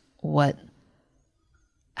 of what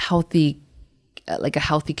a healthy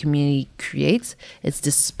community creates. It's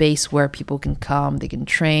this space where people can come, they can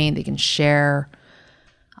train, they can share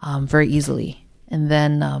very easily. And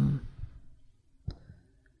then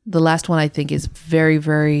the last one I think is very,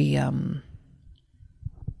 very, I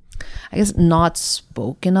guess not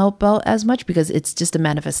spoken about as much because it's just a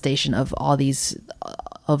manifestation of all these,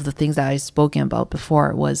 of the things that I've spoken about before.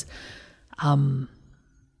 It was,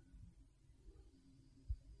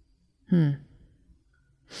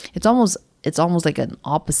 it's almost like an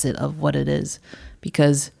opposite of what it is,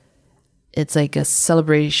 because it's like a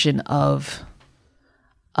celebration of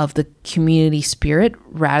of the community spirit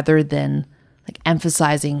rather than like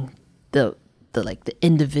emphasizing the like the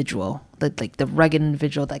individual, like the rugged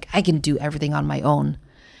individual, like I can do everything on my own.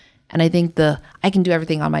 And I think the I can do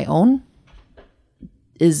everything on my own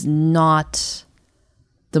is not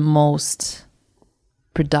the most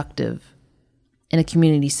productive in a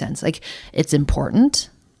community sense. Like it's important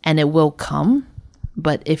and it will come,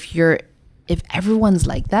 but if everyone's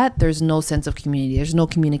like that, there's no sense of community, there's no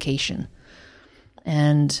communication.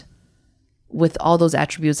 And with all those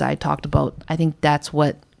attributes I talked about, I think that's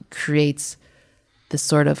what creates this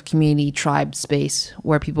sort of community tribe space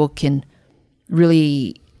where people can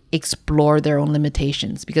really explore their own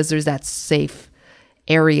limitations, because there's that safe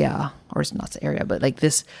area, or it's not area, but like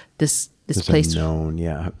this There's place. a known,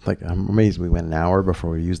 yeah. Like I'm amazed we went an hour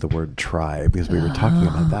before we used the word tribe, because we were talking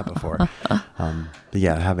about that before. But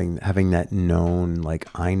yeah, having that known, like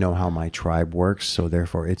I know how my tribe works, so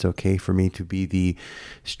therefore it's okay for me to be the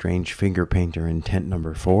strange finger painter in tent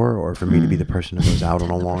number 4, or for me to be the person who goes out on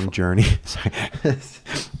a long journey. Sorry.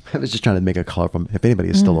 I was just trying to make a colorful. If anybody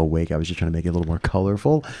is still awake, I was just trying to make it a little more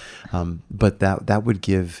colorful. But that would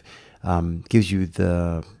gives you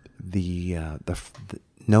the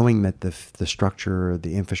knowing that the structure,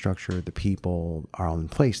 the infrastructure, the people are all in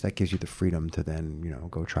place, that gives you the freedom to then,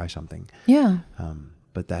 go try something. Yeah.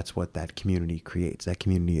 But that's what that community creates. That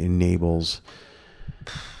community enables,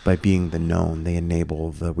 by being the known, they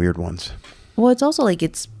enable the weird ones. Well, it's also like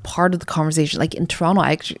it's part of the conversation. Like in Toronto,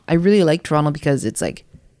 I really like Toronto because it's like,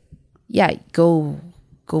 yeah, go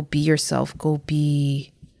be yourself. Go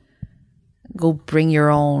bring your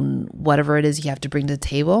own, whatever it is you have to bring to the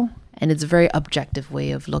table. And it's a very objective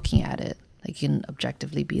way of looking at it. Like you can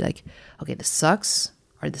objectively be like, okay, this sucks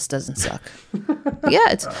or this doesn't suck. Yeah,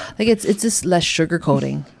 it's like it's just less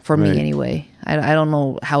sugarcoating for me anyway. I don't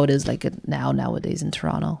know how it is like nowadays in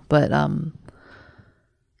Toronto, but and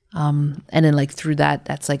then like through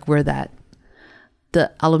that's like where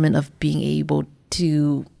the element of being able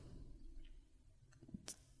to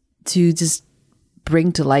just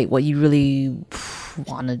bring to light what you really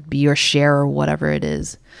want to be or share or whatever it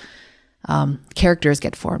is. Characters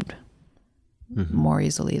get formed more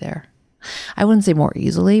easily there. I wouldn't say more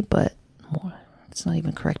easily, but more, it's not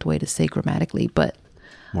even the correct way to say grammatically, but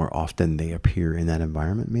more often they appear in that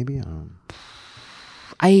environment, maybe.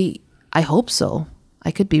 I hope so.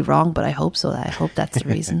 I could be wrong, but I hope so. I hope that's the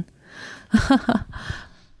reason.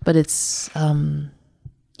 But it's even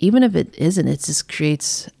if it isn't, it just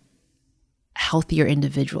creates healthier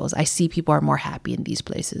individuals. I see people are more happy in these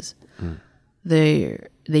places.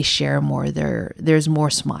 They share more. There's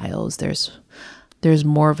more smiles. There's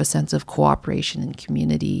more of a sense of cooperation and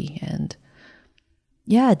community, and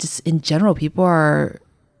yeah, just in general, people are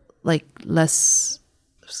like less,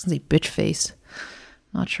 I was gonna say bitch faced.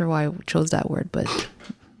 Not sure why I chose that word, but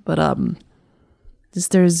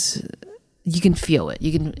just you can feel it.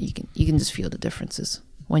 You can just feel the differences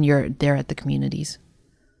when you're there at the communities.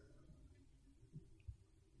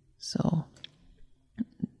 So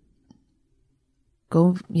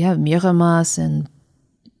Miramas and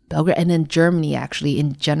Belgrade, and then Germany actually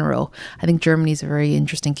in general. I think Germany is a very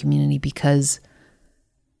interesting community because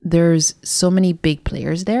there's so many big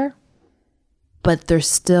players there, but they're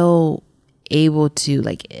still able to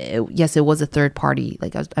yes, it was a third party.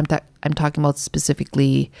 Like I'm talking about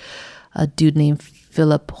specifically a dude named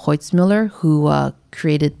Philipp Holzmüller who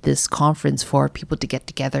created this conference for people to get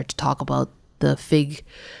together to talk about the FIG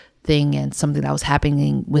thing and something that was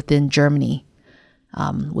happening within Germany.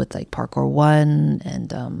 With like Parkour One and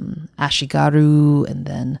Ashigaru, and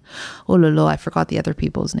then I forgot the other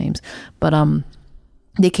people's names, but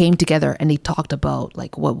they came together and they talked about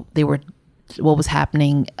like what was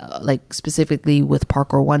happening, like specifically with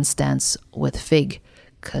Parkour One's stance with FIG,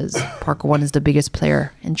 because Parkour One is the biggest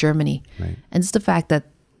player in Germany, right. And it's the fact that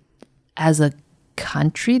as a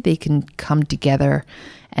country they can come together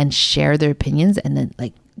and share their opinions, and then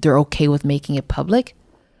like they're okay with making it public.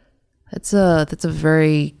 It's a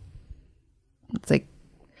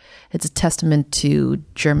testament to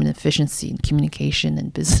German efficiency in communication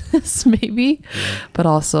and business, maybe, but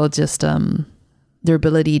also just their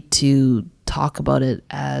ability to talk about it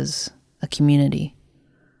as a community.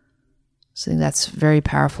 So I think that's very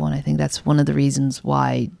powerful, and I think that's one of the reasons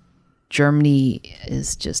why Germany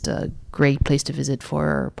is just a great place to visit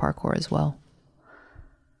for parkour as well.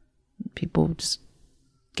 People just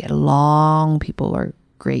get along. People are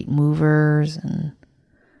great movers, and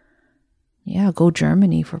yeah, go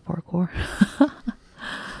Germany for parkour.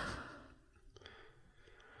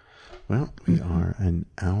 Well, we are an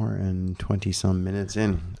hour and 20 some minutes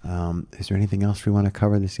in. Is there anything else we want to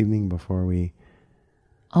cover this evening before we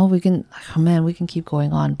Oh, we can, oh man, we can keep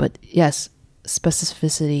going on. But yes,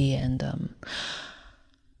 specificity. And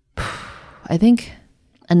I think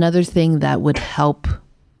another thing that would help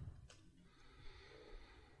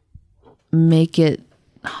make it,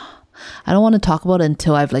 I don't want to talk about it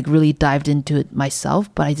until I've like really dived into it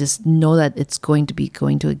myself, but I just know that it's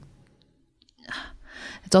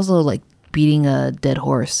also like beating a dead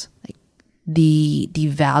horse. Like the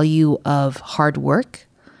value of hard work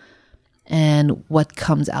and what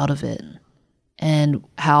comes out of it, and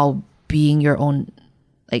how being your own,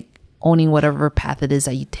 like owning whatever path it is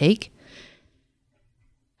that you take,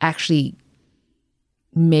 actually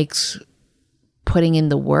makes putting in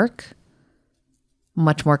the work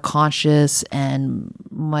much more conscious and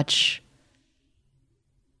much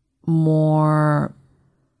more,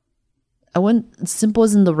 I wouldn't, simple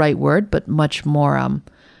isn't the right word, but much more,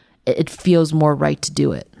 it feels more right to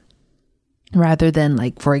do it. Rather than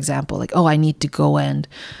like, for example, like, oh, I need to go and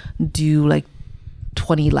do like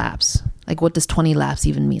 20 laps. Like, what does 20 laps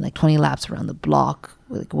even mean? Like 20 laps around the block.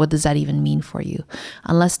 Like, what does that even mean for you?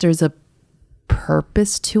 Unless there's a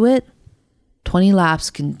purpose to it, 20 laps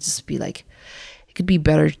can just be like, it could be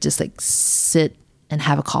better to just like sit and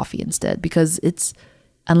have a coffee instead, because it's,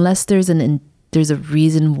 unless there's a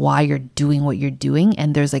reason why you're doing what you're doing,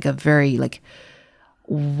 and there's like a very like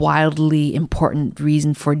wildly important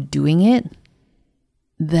reason for doing it,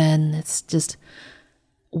 then it's just,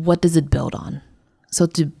 what does it build on? So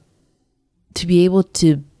to be able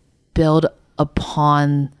to build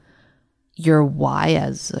upon your why,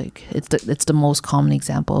 as like it's the most common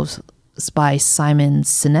example it's by Simon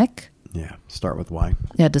Sinek. Yeah, start with why.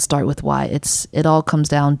 Yeah, to start with why. It all comes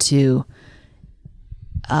down to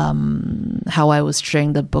how I was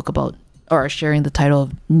sharing the book about, or sharing the title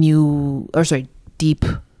of Deep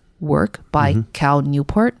Work by Cal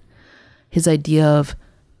Newport. His idea of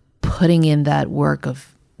putting in that work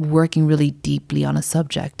of working really deeply on a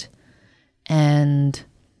subject, and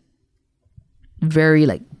very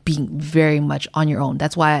like being very much on your own.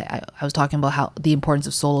 That's why I was talking about how the importance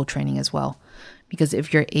of solo training as well. Because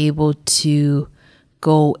if you're able to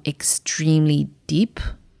go extremely deep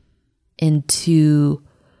into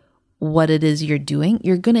what it is you're doing,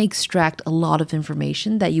 you're going to extract a lot of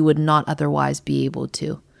information that you would not otherwise be able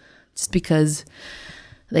to. Just because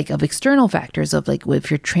like of external factors of like,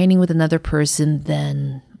 if you're training with another person,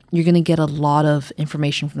 then you're going to get a lot of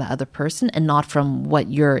information from that other person and not from what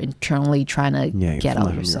you're internally trying to get out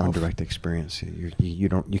of yourself. Your own direct experience. You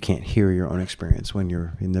can't hear your own experience when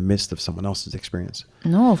you're in the midst of someone else's experience.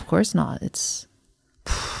 No, of course not. It's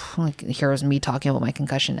like, here's me talking about my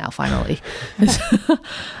concussion now, finally. Well,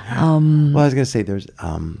 I was going to say there's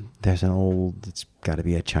an old, it's got to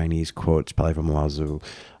be a Chinese quote, it's probably from Lao Tzu,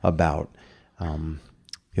 about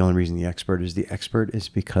the only reason the expert is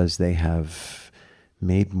because they have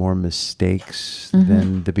made more mistakes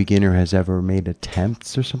than the beginner has ever made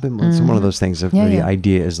attempts or something. It's one of those things. The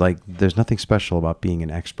idea is like, there's nothing special about being an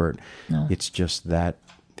expert. No. It's just that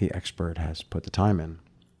the expert has put the time in.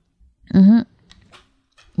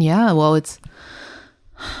 Yeah, well,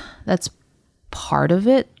 that's part of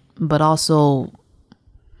it, but also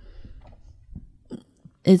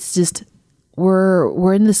it's just,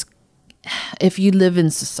 we're in this, if you live in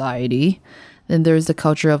society, then there's the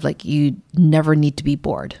culture of like, you never need to be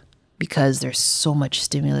bored because there's so much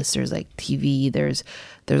stimulus. There's like TV, there's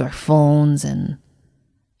our phones, and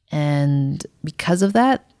because of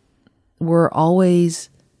that, we're always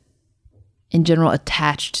in general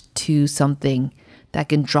attached to something that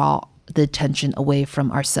can draw the attention away from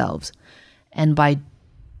ourselves. And by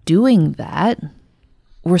doing that,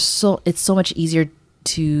 it's so much easier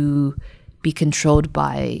to be controlled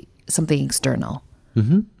by something external.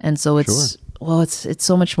 And so it's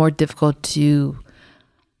so much more difficult to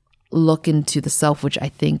look into the self, which I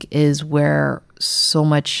think is where so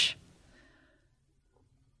much,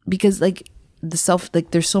 because like the self,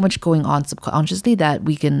 like there's so much going on subconsciously that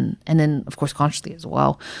we can, and then of course consciously as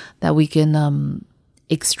well, that we can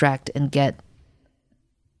extract and get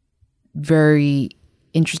very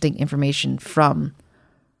interesting information from.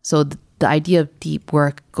 So the idea of deep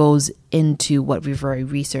work goes into what we've already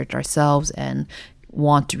researched ourselves and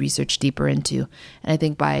want to research deeper into. And I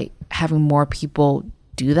think by having more people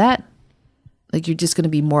do that, like you're just going to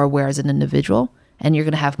be more aware as an individual, and you're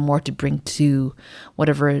going to have more to bring to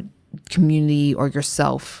whatever community or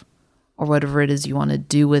yourself or whatever it is you want to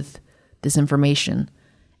do with this information.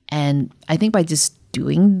 And I think by just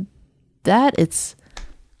doing that,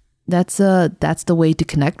 that's the way to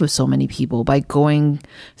connect with so many people, by going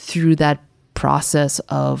through that process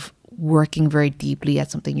of working very deeply at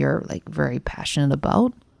something you're like very passionate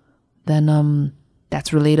about. Then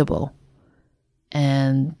that's relatable.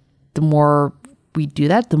 And the more we do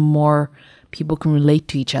that, the more people can relate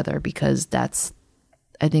to each other, because I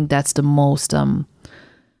think that's the most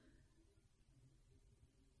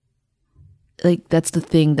that's the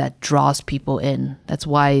thing that draws people in. That's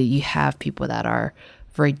why you have people that are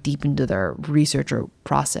very deep into their research or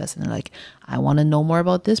process, and they're like, I want to know more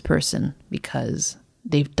about this person because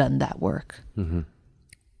they've done that work. Mm-hmm.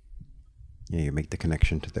 Yeah, you make the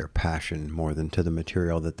connection to their passion more than to the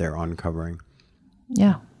material that they're uncovering.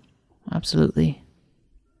 Yeah, absolutely.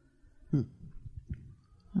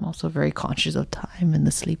 I'm also very conscious of time and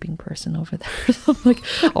the sleeping person over there. So I'm like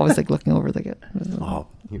always like looking over the.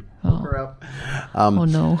 You woke her up. Oh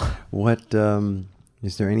no. What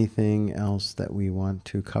is there anything else that we want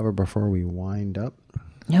to cover before we wind up?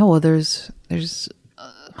 Yeah, well, there's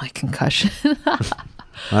my concussion.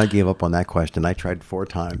 I gave up on that question. I tried 4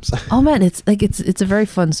 times. Oh man, it's a very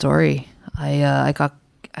fun story. I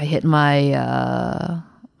hit my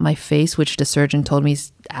my face, which the surgeon told me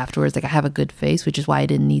afterwards, like I have a good face, which is why I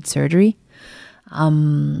didn't need surgery.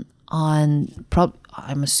 I'm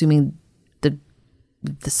assuming the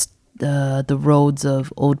roads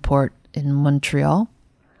of Old Port in Montreal.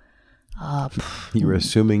 You're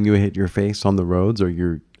assuming you hit your face on the roads, or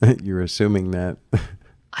you're assuming that?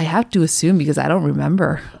 I have to assume because I don't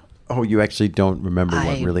remember. Oh, you actually don't remember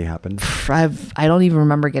what really happened? I don't even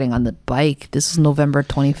remember getting on the bike. This is November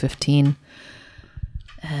 2015.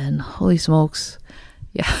 And holy smokes.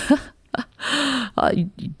 Yeah. Have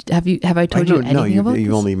I told you anything about this?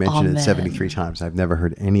 You've only mentioned it 73 times. I've never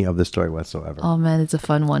heard any of the story whatsoever. Oh man, it's a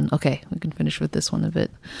fun one. Okay, we can finish with this one a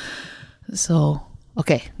bit. So,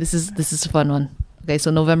 okay, this is a fun one. Okay,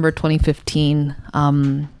 so November 2015,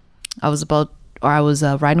 I was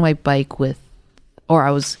riding my bike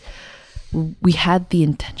we had the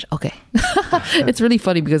intention. Okay. It's really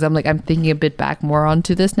funny because I'm thinking a bit back more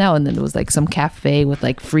onto this now. And then it was like some cafe with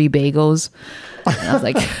like free bagels. And I was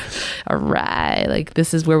like, all right, like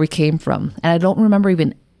this is where we came from. And I don't remember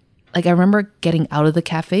I remember getting out of the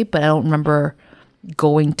cafe, but I don't remember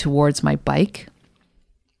going towards my bike.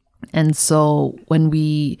 And so when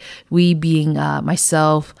we being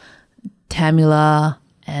myself, Tamila,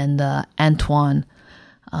 and Antoine,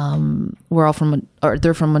 we're all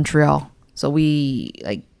they're from Montreal. So we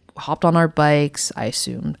like hopped on our bikes, I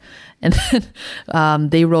assumed. And then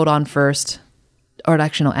they rode on first. Or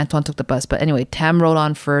actually, no, Antoine took the bus. But anyway, Tam rode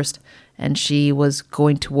on first. And she was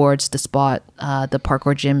going towards the spot, the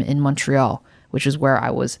parkour gym in Montreal, which is where I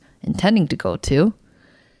was intending to go to.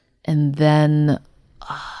 And then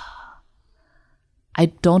I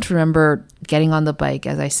don't remember getting on the bike,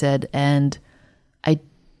 as I said. And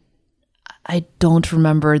I don't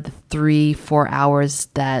remember the 3-4 hours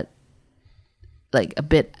that, like, a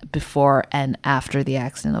bit before and after the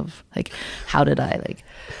accident of, like, how did I, like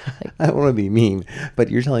I don't want to be mean, but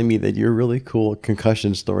you're telling me that your really cool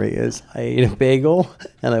concussion story is I ate a bagel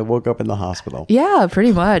and I woke up in the hospital. Yeah,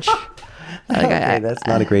 pretty much. Okay, that's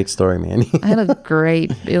not a great story, man. It was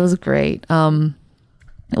great. It was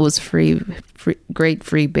great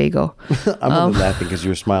free bagel. I'm only laughing because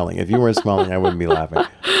you're smiling. If you weren't smiling, I wouldn't be laughing.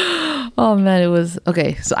 Oh man, it was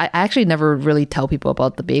okay. So I actually never really tell people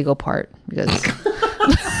about the bagel part because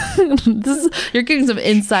you're getting some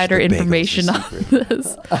insider information on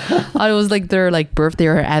this. It was like their birthday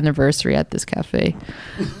or anniversary at this cafe.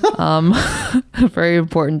 A very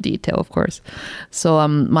important detail, of course. So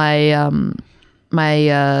my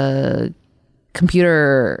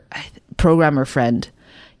computer programmer friend,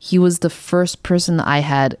 he was the first person I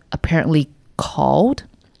had apparently called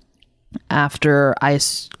after I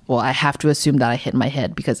have to assume that I hit my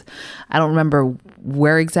head because I don't remember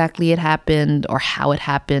where exactly it happened or how it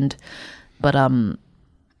happened, but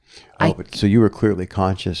so you were clearly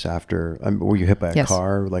conscious after. Were you hit by a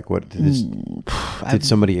car? Like, what did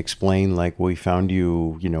somebody explain? Like, we found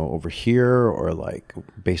you, over here, or like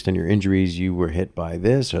based on your injuries, you were hit by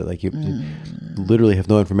this, or like you literally have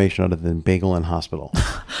no information other than bagel and hospital.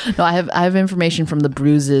 No, I have information from the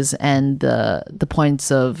bruises and the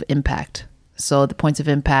points of impact. So the points of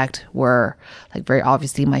impact were like very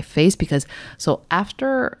obviously my face because so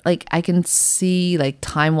after like I can see like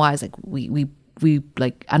time wise like we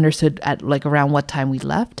like understood at like around what time we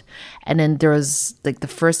left, and then there was like the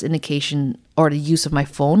first indication or the use of my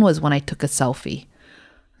phone was when I took a selfie.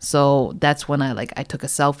 So that's when I took a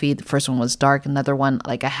selfie. The first one was dark. Another one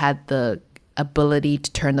like I had the ability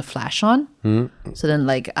to turn the flash on. So then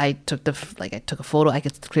like I took a photo. I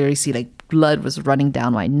could clearly see like blood was running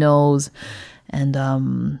down my nose, and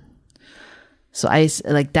so I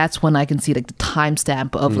like that's when I can see like the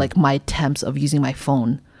timestamp of like my attempts of using my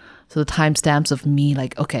phone. So the timestamps of me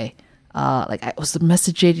like, okay, like I was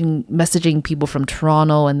messaging people from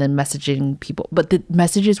Toronto and then messaging people, but the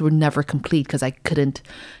messages were never complete because I couldn't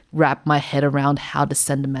wrap my head around how to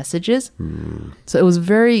send the messages. So it was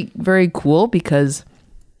very, very cool because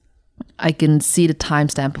I can see the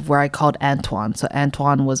timestamp of where I called Antoine. So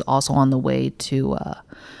Antoine was also on the way to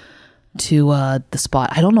the spot.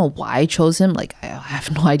 I don't know why I chose him. Like I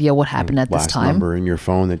have no idea what happened at this time. Last number in your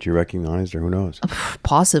phone that you recognized, or who knows?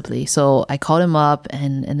 Possibly. So I called him up,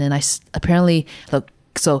 and then apparently look.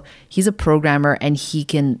 So he's a programmer, and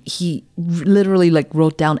he literally like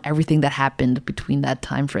wrote down everything that happened between that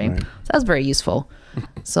time frame. Right. So that was very useful.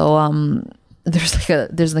 So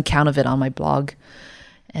there's an account of it on my blog,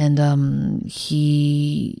 and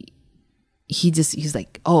he's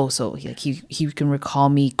like, oh, so he can recall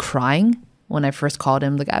me crying when I first called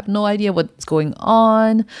him. Like, I have no idea what's going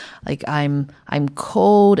on. Like I'm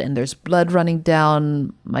cold and there's blood running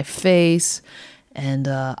down my face, and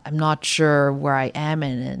I'm not sure where I am.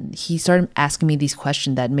 And he started asking me these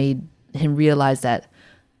questions that made him realize that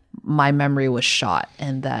my memory was shot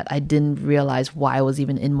and that I didn't realize why I was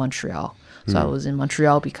even in Montreal. So I was in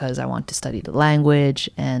Montreal because I want to study the language,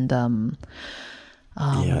 and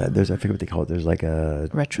yeah, I forget what they call it. There's like a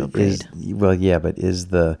retrograde. But is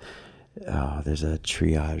the there's a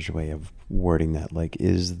triage way of wording that. Like,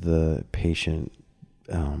 is the patient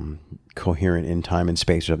coherent in time and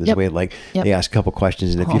space? Or this way, like they ask a couple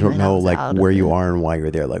questions, and if you don't know like where you are and why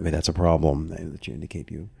you're there, like that's a problem that you indicate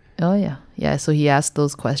you. Oh yeah. So he asked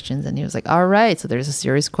those questions, and he was like, "All right, so there's a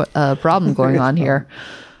serious problem going on here."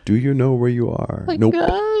 Do you know where you are? Like, nope.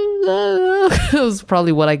 It was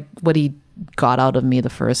probably what he got out of me the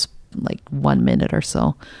first like 1 minute or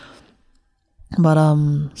so. But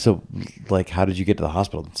so like, how did you get to the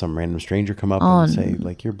hospital? Did some random stranger come up and say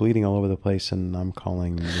like, you're bleeding all over the place and I'm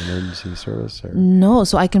calling the emergency service? Or? No,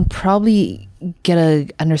 so I can probably get a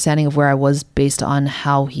understanding of where I was based on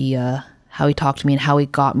how he talked to me and how he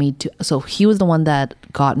got me to. So he was the one that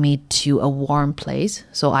got me to a warm place.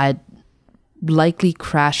 So I had likely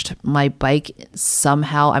crashed my bike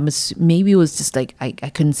somehow. Maybe it was just like I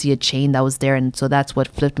couldn't see a chain that was there, and so that's what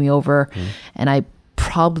flipped me over. And I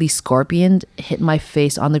probably scorpioned, hit my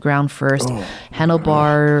face on the ground first.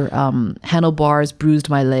 Handlebars bruised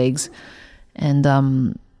my legs, and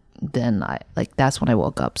then that's when I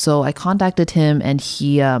woke up. So I contacted him, and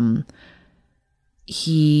he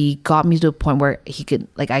got me to a point where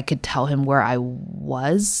I could tell him where I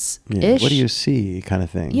was. Yeah. What do you see, kind of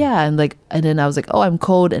thing? Yeah, and then I was like, oh, I'm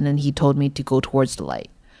cold, and then he told me to go towards the light.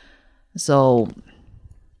 So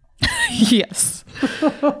yes,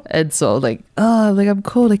 and so I'm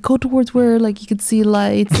cold. Like, go towards where like you can see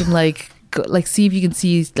lights, and see if you can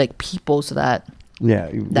see like people, so that.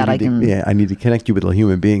 Yeah, I need to connect you with a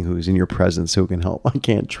human being who's in your presence who can help. I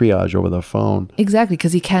can't triage over the phone. Exactly,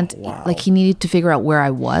 because he can't. Like, he needed to figure out where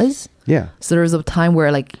I was. Yeah. So there was a time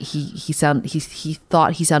where like he thought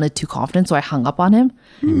he sounded too confident, so I hung up on him,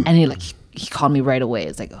 and he called me right away.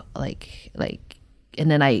 It's like,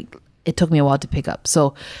 and then it took me a while to pick up.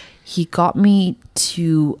 So he got me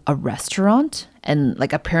to a restaurant, and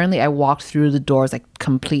like apparently I walked through the doors like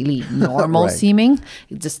completely normal right. seeming.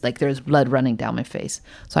 It's just like there's blood running down my face.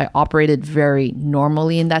 So I operated very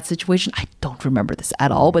normally in that situation. I don't remember this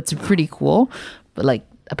at all, but it's pretty cool. But like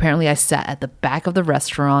apparently I sat at the back of the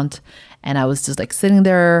restaurant, and I was just like sitting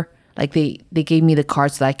there. Like they gave me the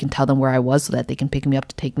card so that I can tell them where I was, so that they can pick me up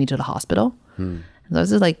to take me to the hospital. I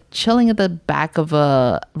was just like chilling at the back of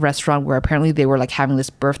a restaurant where apparently they were like having this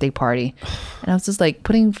birthday party, and I was just like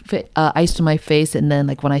putting ice to my face. And then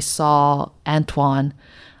like when I saw Antoine,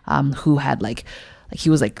 who had like he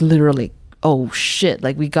was like literally, oh shit,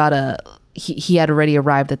 like he had already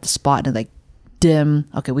arrived at the spot, and like, Dim,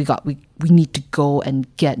 okay, we need to go and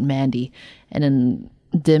get Mandy. And then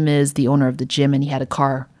Dim is the owner of the gym, and he had a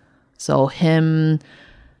car, so him,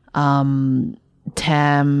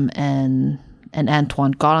 Tam, and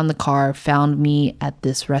Antoine got on the car, found me at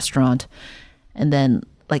this restaurant, and then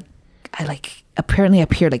like I like apparently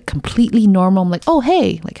appeared like completely normal. I'm like, oh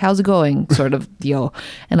hey, like how's it going, sort of deal.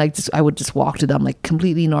 And like I would just walk to them like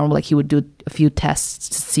completely normal. Like he would do a few tests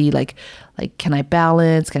to see like can I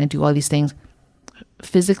balance, can I do all these things.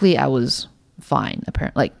 Physically I was fine,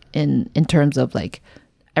 apparently, like in terms of like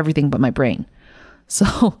everything but my brain.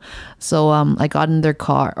 So I got in their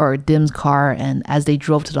car, or Dim's car, and as they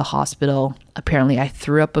drove to the hospital, apparently I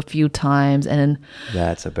threw up a few times, and then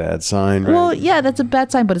that's a bad sign, right? Well, yeah, that's a bad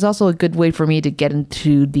sign, but it's also a good way for me to get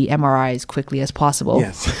into the MRI as quickly as possible.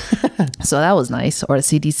 Yes. So that was nice, or a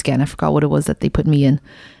CT scan. I forgot what it was that they put me in,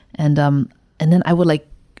 and then I would like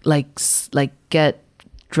get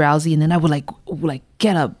drowsy, and then I would like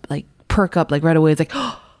get up, like perk up like right away. It's like,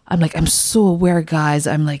 oh, I'm like, I'm so aware, guys.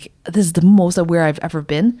 I'm like, this is the most aware I've ever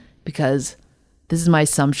been, because this is my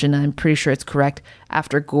assumption, and I'm pretty sure it's correct.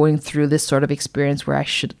 After going through this sort of experience where I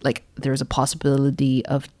should, like, there's a possibility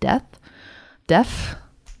of death.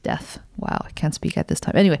 Wow, I can't speak at this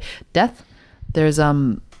time. Anyway, death. There's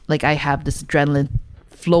like, I have this adrenaline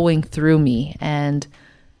flowing through me, and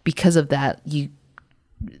because of that, you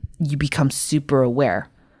become super aware.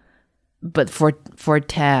 But for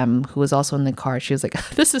Tam, who was also in the car, she was like,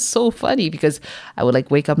 this is so funny, because I would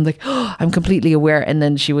like wake up and like, oh, I'm completely aware, and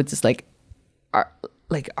then she would just like,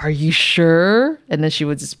 are you sure? And then she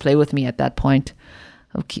would just play with me at that point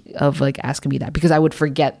of like asking me that, because I would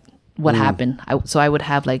forget what happened. So I would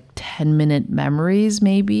have like 10-minute memories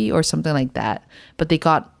maybe, or something like that, but they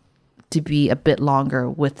got to be a bit longer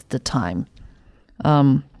with the time.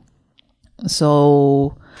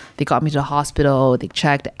 So they got me to the hospital. They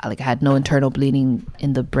checked, like, I had no internal bleeding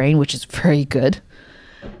in the brain, which is very good.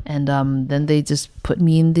 And then they just put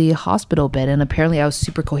me in the hospital bed, and apparently I was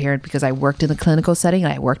super coherent because I worked in the clinical setting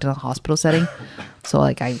and I worked in a hospital setting. So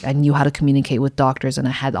like I knew how to communicate with doctors, and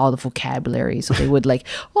I had all the vocabulary. So they would like,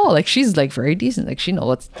 oh, like, she's like very decent, like she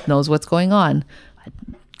knows what's going on. I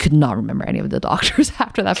could not remember any of the doctors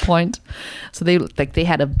after that point. So they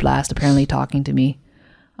had a blast apparently talking to me.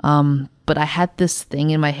 But I had this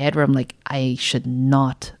thing in my head where I'm like, I should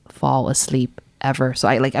not fall asleep ever. So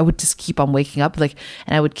I would just keep on waking up, like,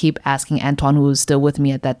 and I would keep asking Antoine, who was still with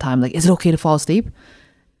me at that time, like, is it okay to fall asleep?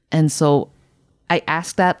 And so I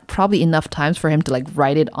asked that probably enough times for him to like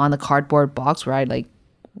write it on the cardboard box where I like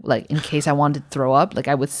in case I wanted to throw up, like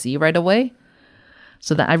I would see right away.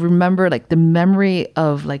 So that I remember, like, the memory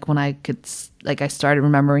of like when I could, like, I started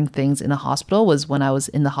remembering things in the hospital was when I was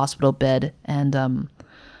in the hospital bed, and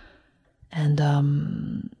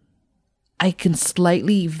I can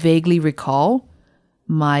slightly vaguely recall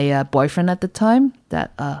my boyfriend at the time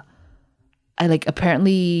that I like,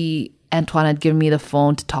 apparently Antoine had given me the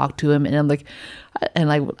phone to talk to him, and I'm like,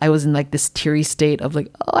 and I was in like this teary state of like,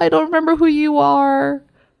 oh, I don't remember who you are,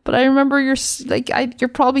 but I remember you're like, you're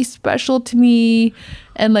probably special to me,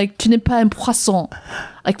 and like, tu n'es pas un poisson,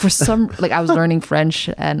 like, for some, like, I was learning French,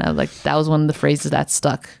 and I was like, that was one of the phrases that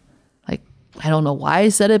stuck. Like, I don't know why I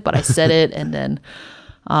said it, but I said it, and then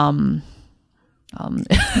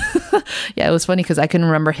yeah, it was funny because I couldn't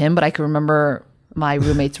remember him, but I could remember my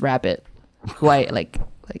roommate's rabbit, who I like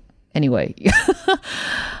anyway.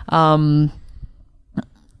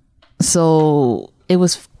 So it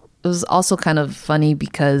was also kind of funny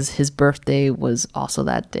because his birthday was also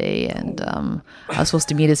that day, and I was supposed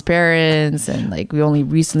to meet his parents, and like, we only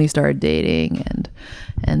recently started dating,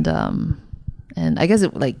 and I guess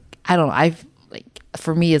it, like, I don't know,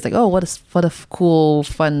 for me it's like, oh, what a cool,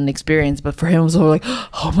 fun experience, but for him it was like,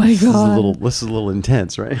 oh my god, this is a little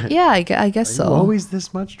intense, right? Yeah, I guess so. Always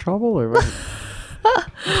this much trouble, or what?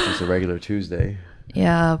 It's just a regular Tuesday.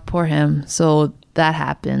 Yeah, poor him. So that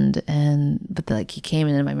happened, but like, he came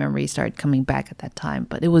in, and my memory started coming back at that time.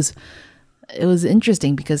 But it was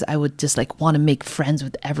interesting because I would just like want to make friends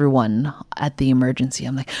with everyone at the emergency.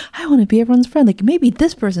 I'm like, I want to be everyone's friend. Like, maybe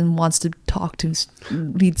this person wants to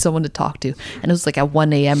need someone to talk to. And it was like at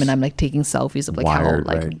 1 a.m. and I'm like taking selfies of like wired,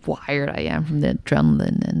 how like right? Wired I am from the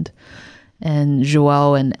adrenaline, and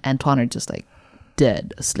Joel and Antoine are just like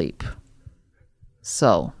dead asleep.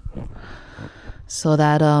 So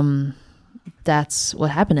that that's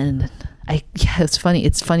what happened. And it's funny.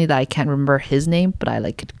 It's funny that I can't remember his name, but I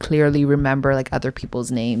like could clearly remember like other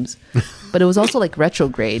people's names. But it was also like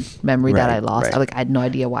retrograde memory that I lost. Right. I had no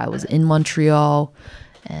idea why I was in Montreal,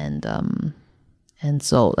 and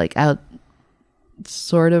so like, I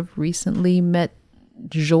sort of recently met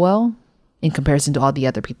Joel in comparison to all the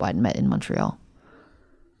other people I'd met in Montreal.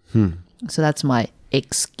 So that's my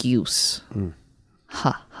excuse.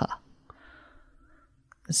 Ha ha.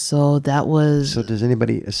 So that was. So does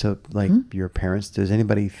anybody? So like your parents? Does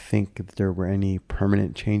anybody think that there were any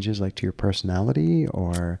permanent changes, like to your personality?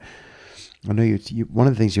 Or I know you one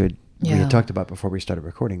of the things we had talked about before we started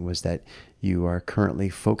recording was that you are currently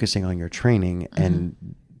focusing on your training, and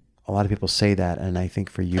a lot of people say that, and I think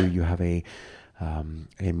for you, you have a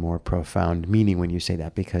more profound meaning when you say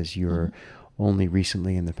that, because you're only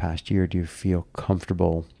recently in the past year do you feel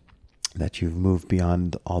comfortable that you've moved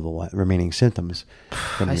beyond all the remaining symptoms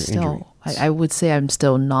from your injury. I would say I'm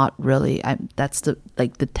still not really. That's the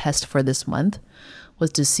test for this month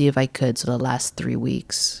was to see if I could. So the last 3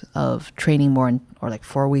 weeks of training more, or like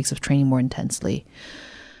 4 weeks of training more intensely.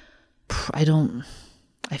 I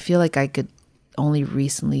feel like I could only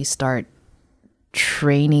recently start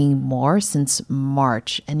training more since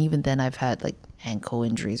March, and even then I've had like ankle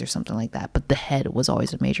injuries or something like that. But the head was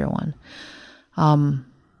always a major one.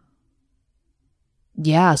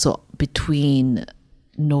 yeah, so between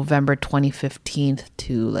November 2015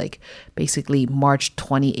 to like basically March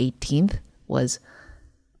 2018 was,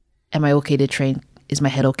 am I okay to train? Is my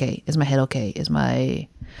head okay? Is my head okay? Is my...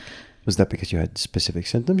 Was that because you had specific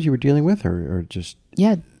symptoms you were dealing with, or just...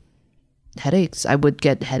 Yeah, headaches. I would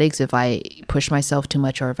get headaches if I pushed myself too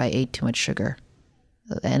much or if I ate too much sugar.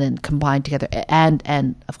 And then combined together.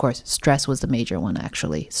 And of course, stress was the major one,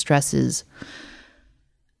 actually. Stress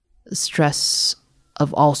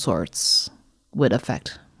of all sorts would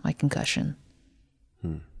affect my concussion.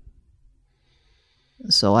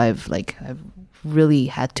 So I've really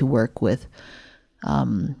had to work with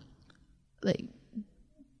like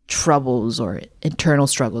troubles or internal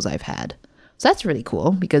struggles I've had. So that's really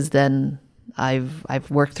cool, because then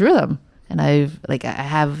I've worked through them, and I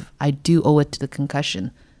do owe it to the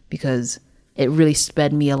concussion, because it really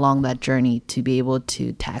sped me along that journey to be able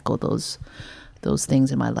to tackle those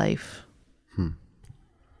things in my life.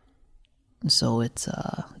 So it's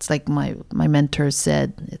like my mentor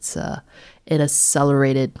said, it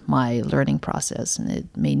accelerated my learning process, and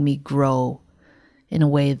it made me grow in a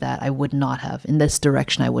way that I would not have, in this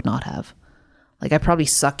direction I would not have. Like, I probably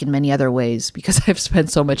suck in many other ways because I've spent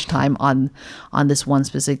so much time on this one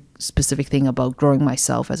specific thing about growing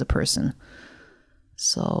myself as a person.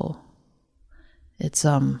 So it's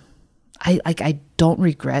I don't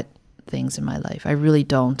regret things in my life. I really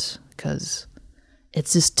don't, because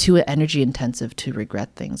it's just too energy intensive to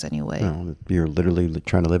regret things anyway. No, you're literally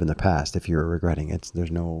trying to live in the past if you're regretting it. There's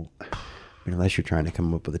no, unless you're trying to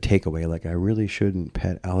come up with a takeaway, like, I really shouldn't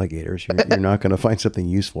pet alligators. You're not going to find something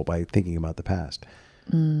useful by thinking about the past.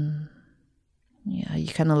 Yeah, you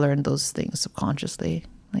kind of learn those things subconsciously,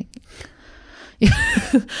 like,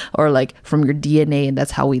 or like from your DNA, and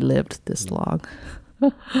that's how we lived this long.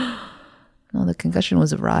 No, the concussion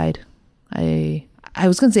was a ride. I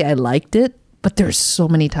was going to say I liked it, but there's so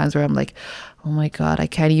many times where I'm like, oh my God, I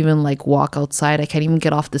can't even like walk outside. I can't even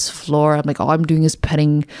get off this floor. I'm like, all I'm doing is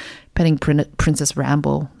petting Princess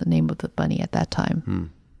Rambo, the name of the bunny at that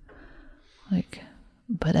time. Like,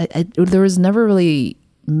 but I there was never really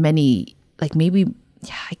many, like, maybe,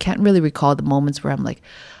 yeah, I can't really recall the moments where I'm like,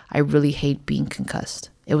 I really hate being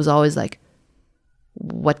concussed. It was always like,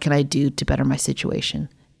 what can I do to better my situation?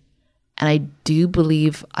 And I do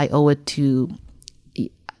believe I owe it to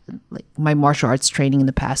like my martial arts training in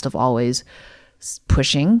the past of always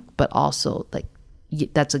pushing, but also like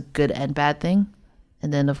that's a good and bad thing.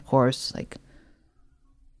 And then of course, like,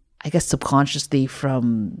 I guess subconsciously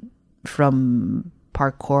from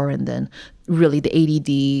parkour, and then really the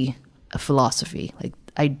ADD philosophy. Like,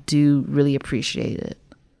 I do really appreciate it.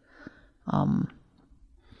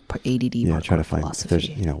 ADD, yeah, try to find philosophy.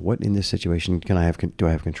 if there's, what in this situation do I have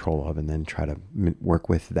control of, and then try to work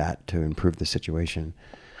with that to improve the situation.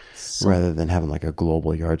 Rather than having like a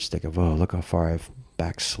global yardstick of, oh, look how far I've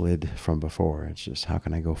backslid from before. It's just, how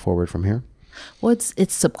can I go forward from here? Well,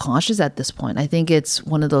 it's subconscious at this point. I think it's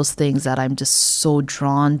one of those things that I'm just so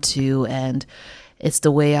drawn to, and it's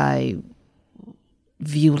the way I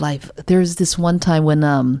view life. There's this one time when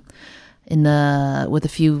with a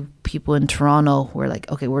few people in Toronto, we're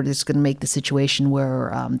like, okay, we're just gonna make the situation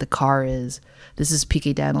where the car is. This is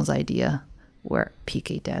PK Daniel's idea, Dan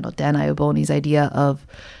Ioboni's idea of,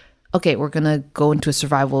 okay, we're going to go into a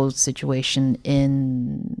survival situation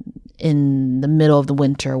in the middle of the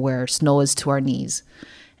winter where snow is to our knees,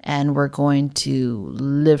 and we're going to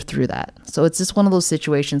live through that. So it's just one of those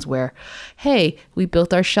situations where, hey, we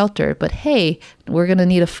built our shelter, but hey, we're going to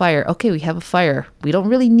need a fire. Okay, we have a fire. We don't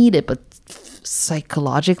really need it, but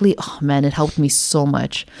psychologically, oh man, it helped me so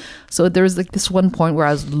much. So there was like this one point where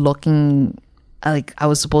I was looking, like, I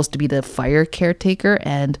was supposed to be the fire caretaker,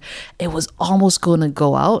 and it was almost going to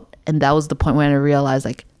go out. And that was the point when I realized,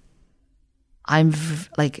 like, I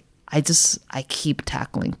keep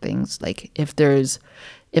tackling things. Like,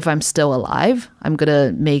 if I'm still alive, I'm going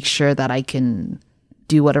to make sure that I can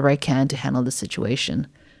do whatever I can to handle the situation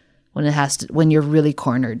when you're really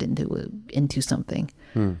cornered into something.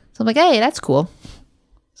 So I'm like, hey, that's cool.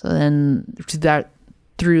 So then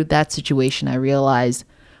through that situation, I realized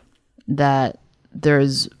that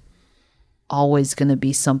there's always going to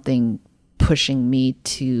be something pushing me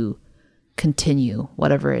to continue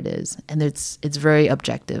whatever it is, and it's very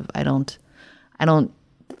objective. I don't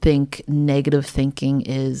think negative thinking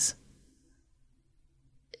is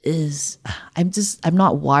I'm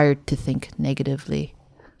not wired to think negatively.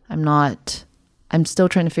 I'm still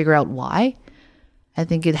trying to figure out why. I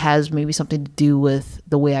think it has maybe something to do with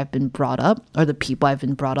the way I've been brought up, or the people I've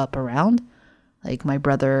been brought up around. Like, my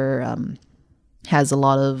brother has a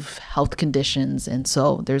lot of health conditions, and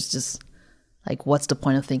so there's just like, what's the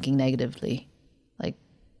point of thinking negatively? Like,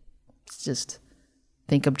 It's just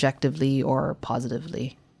think objectively or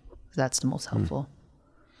positively. That's the most helpful.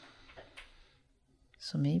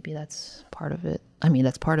 So maybe that's part of it. I mean,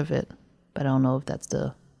 that's part of it, but I don't know if that's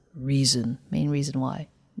the main reason why.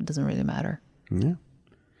 It doesn't really matter. Yeah.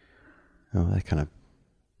 Oh, that kind of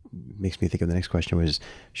makes me think of the next question was,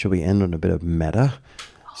 should we end on a bit of meta?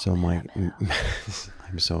 So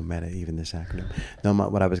I'm so meta, even this acronym. No,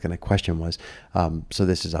 what I was going to question was, so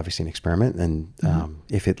this is obviously an experiment, and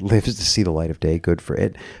if it lives to see the light of day, good for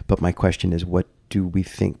it. But my question is, what do we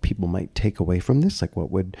think people might take away from this? Like, what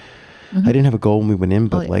would, I didn't have a goal when we went in,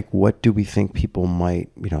 but like, what do we think people might,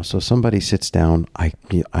 so somebody sits down, I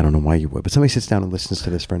don't know why you would, but somebody sits down and listens to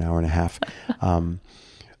this for an hour and a half.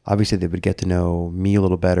 Obviously they would get to know me a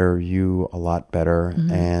little better, you a lot better.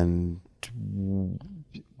 And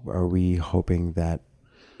are we hoping that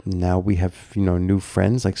now we have, new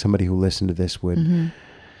friends, like somebody who listened to this would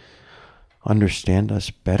understand us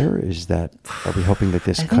better? Are we hoping that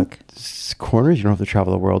this cuts corners? You don't have to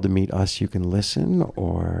travel the world to meet us. You can listen,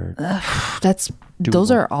 or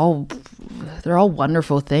they're all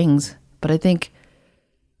wonderful things. But I think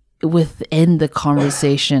within the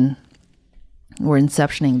conversation, we're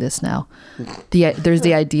inceptioning this now. There's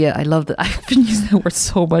the idea. I love that. I've been using that word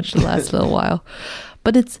so much the last little while,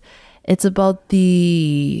 but it's about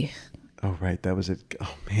the. Oh, right. That was it.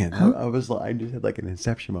 Oh, man. I just had like an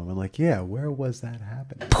inception moment. Like, yeah, where was that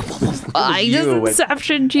happening? I just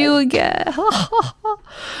inceptioned you again.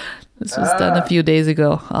 This was done a few days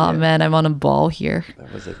ago. Oh, man, I'm on a ball here.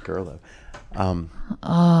 That was it, girl.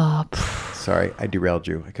 Sorry, I derailed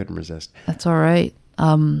you. I couldn't resist. That's all right.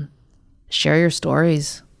 Share your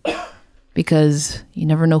stories, because you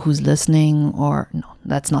never know who's listening, or no,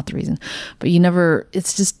 that's not the reason. But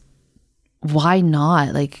it's just, why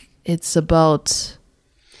not? Like, it's about.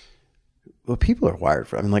 Well, people are wired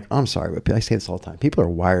for, I'm sorry, but I say this all the time. People are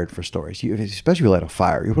wired for stories. Especially if you light a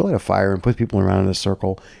fire. You light a fire and put people around in a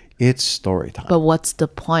circle. It's story time. But what's the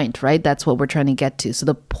point, right? That's what we're trying to get to. So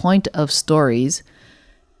the point of stories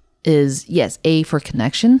is, yes, for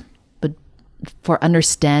connection, but for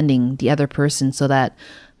understanding the other person, so that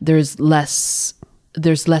there's less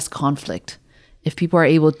conflict. If people are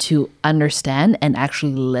able to understand and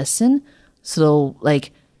actually listen, so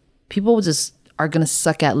like people just are going to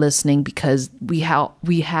suck at listening because we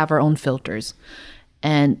have our own filters.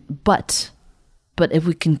 But if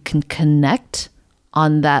we can connect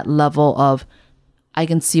on that level of, I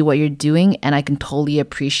can see what you're doing and I can totally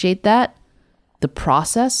appreciate that, the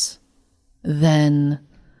process, then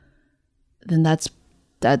that's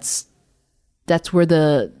where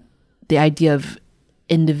the idea of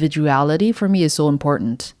individuality for me is so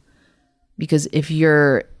important. Because if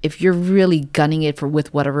you're really gunning it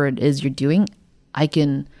with whatever it is you're doing, I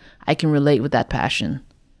can relate with that passion.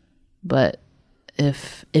 But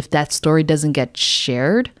if that story doesn't get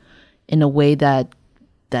shared in a way that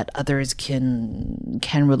others can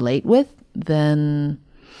relate with, then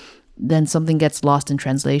something gets lost in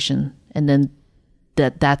translation, and then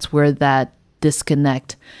that's where that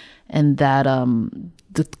disconnect and that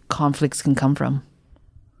the conflicts can come from.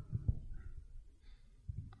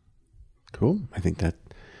 Cool. I think that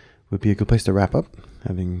would be a good place to wrap up,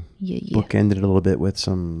 having bookended it a little bit with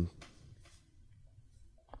some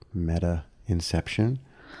meta inception.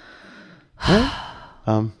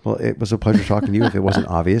 Well, it was a pleasure talking to you. If it wasn't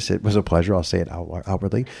obvious, it was a pleasure. I'll say it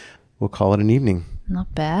outwardly. We'll call it an evening.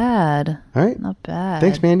 Not bad. All right. Not bad.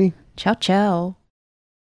 Thanks, Mandy. Ciao, ciao.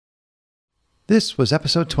 This was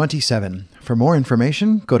episode 27. For more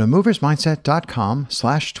information, go to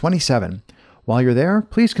moversmindset.com/27. While you're there,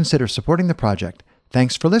 please consider supporting the project.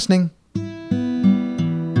 Thanks for listening.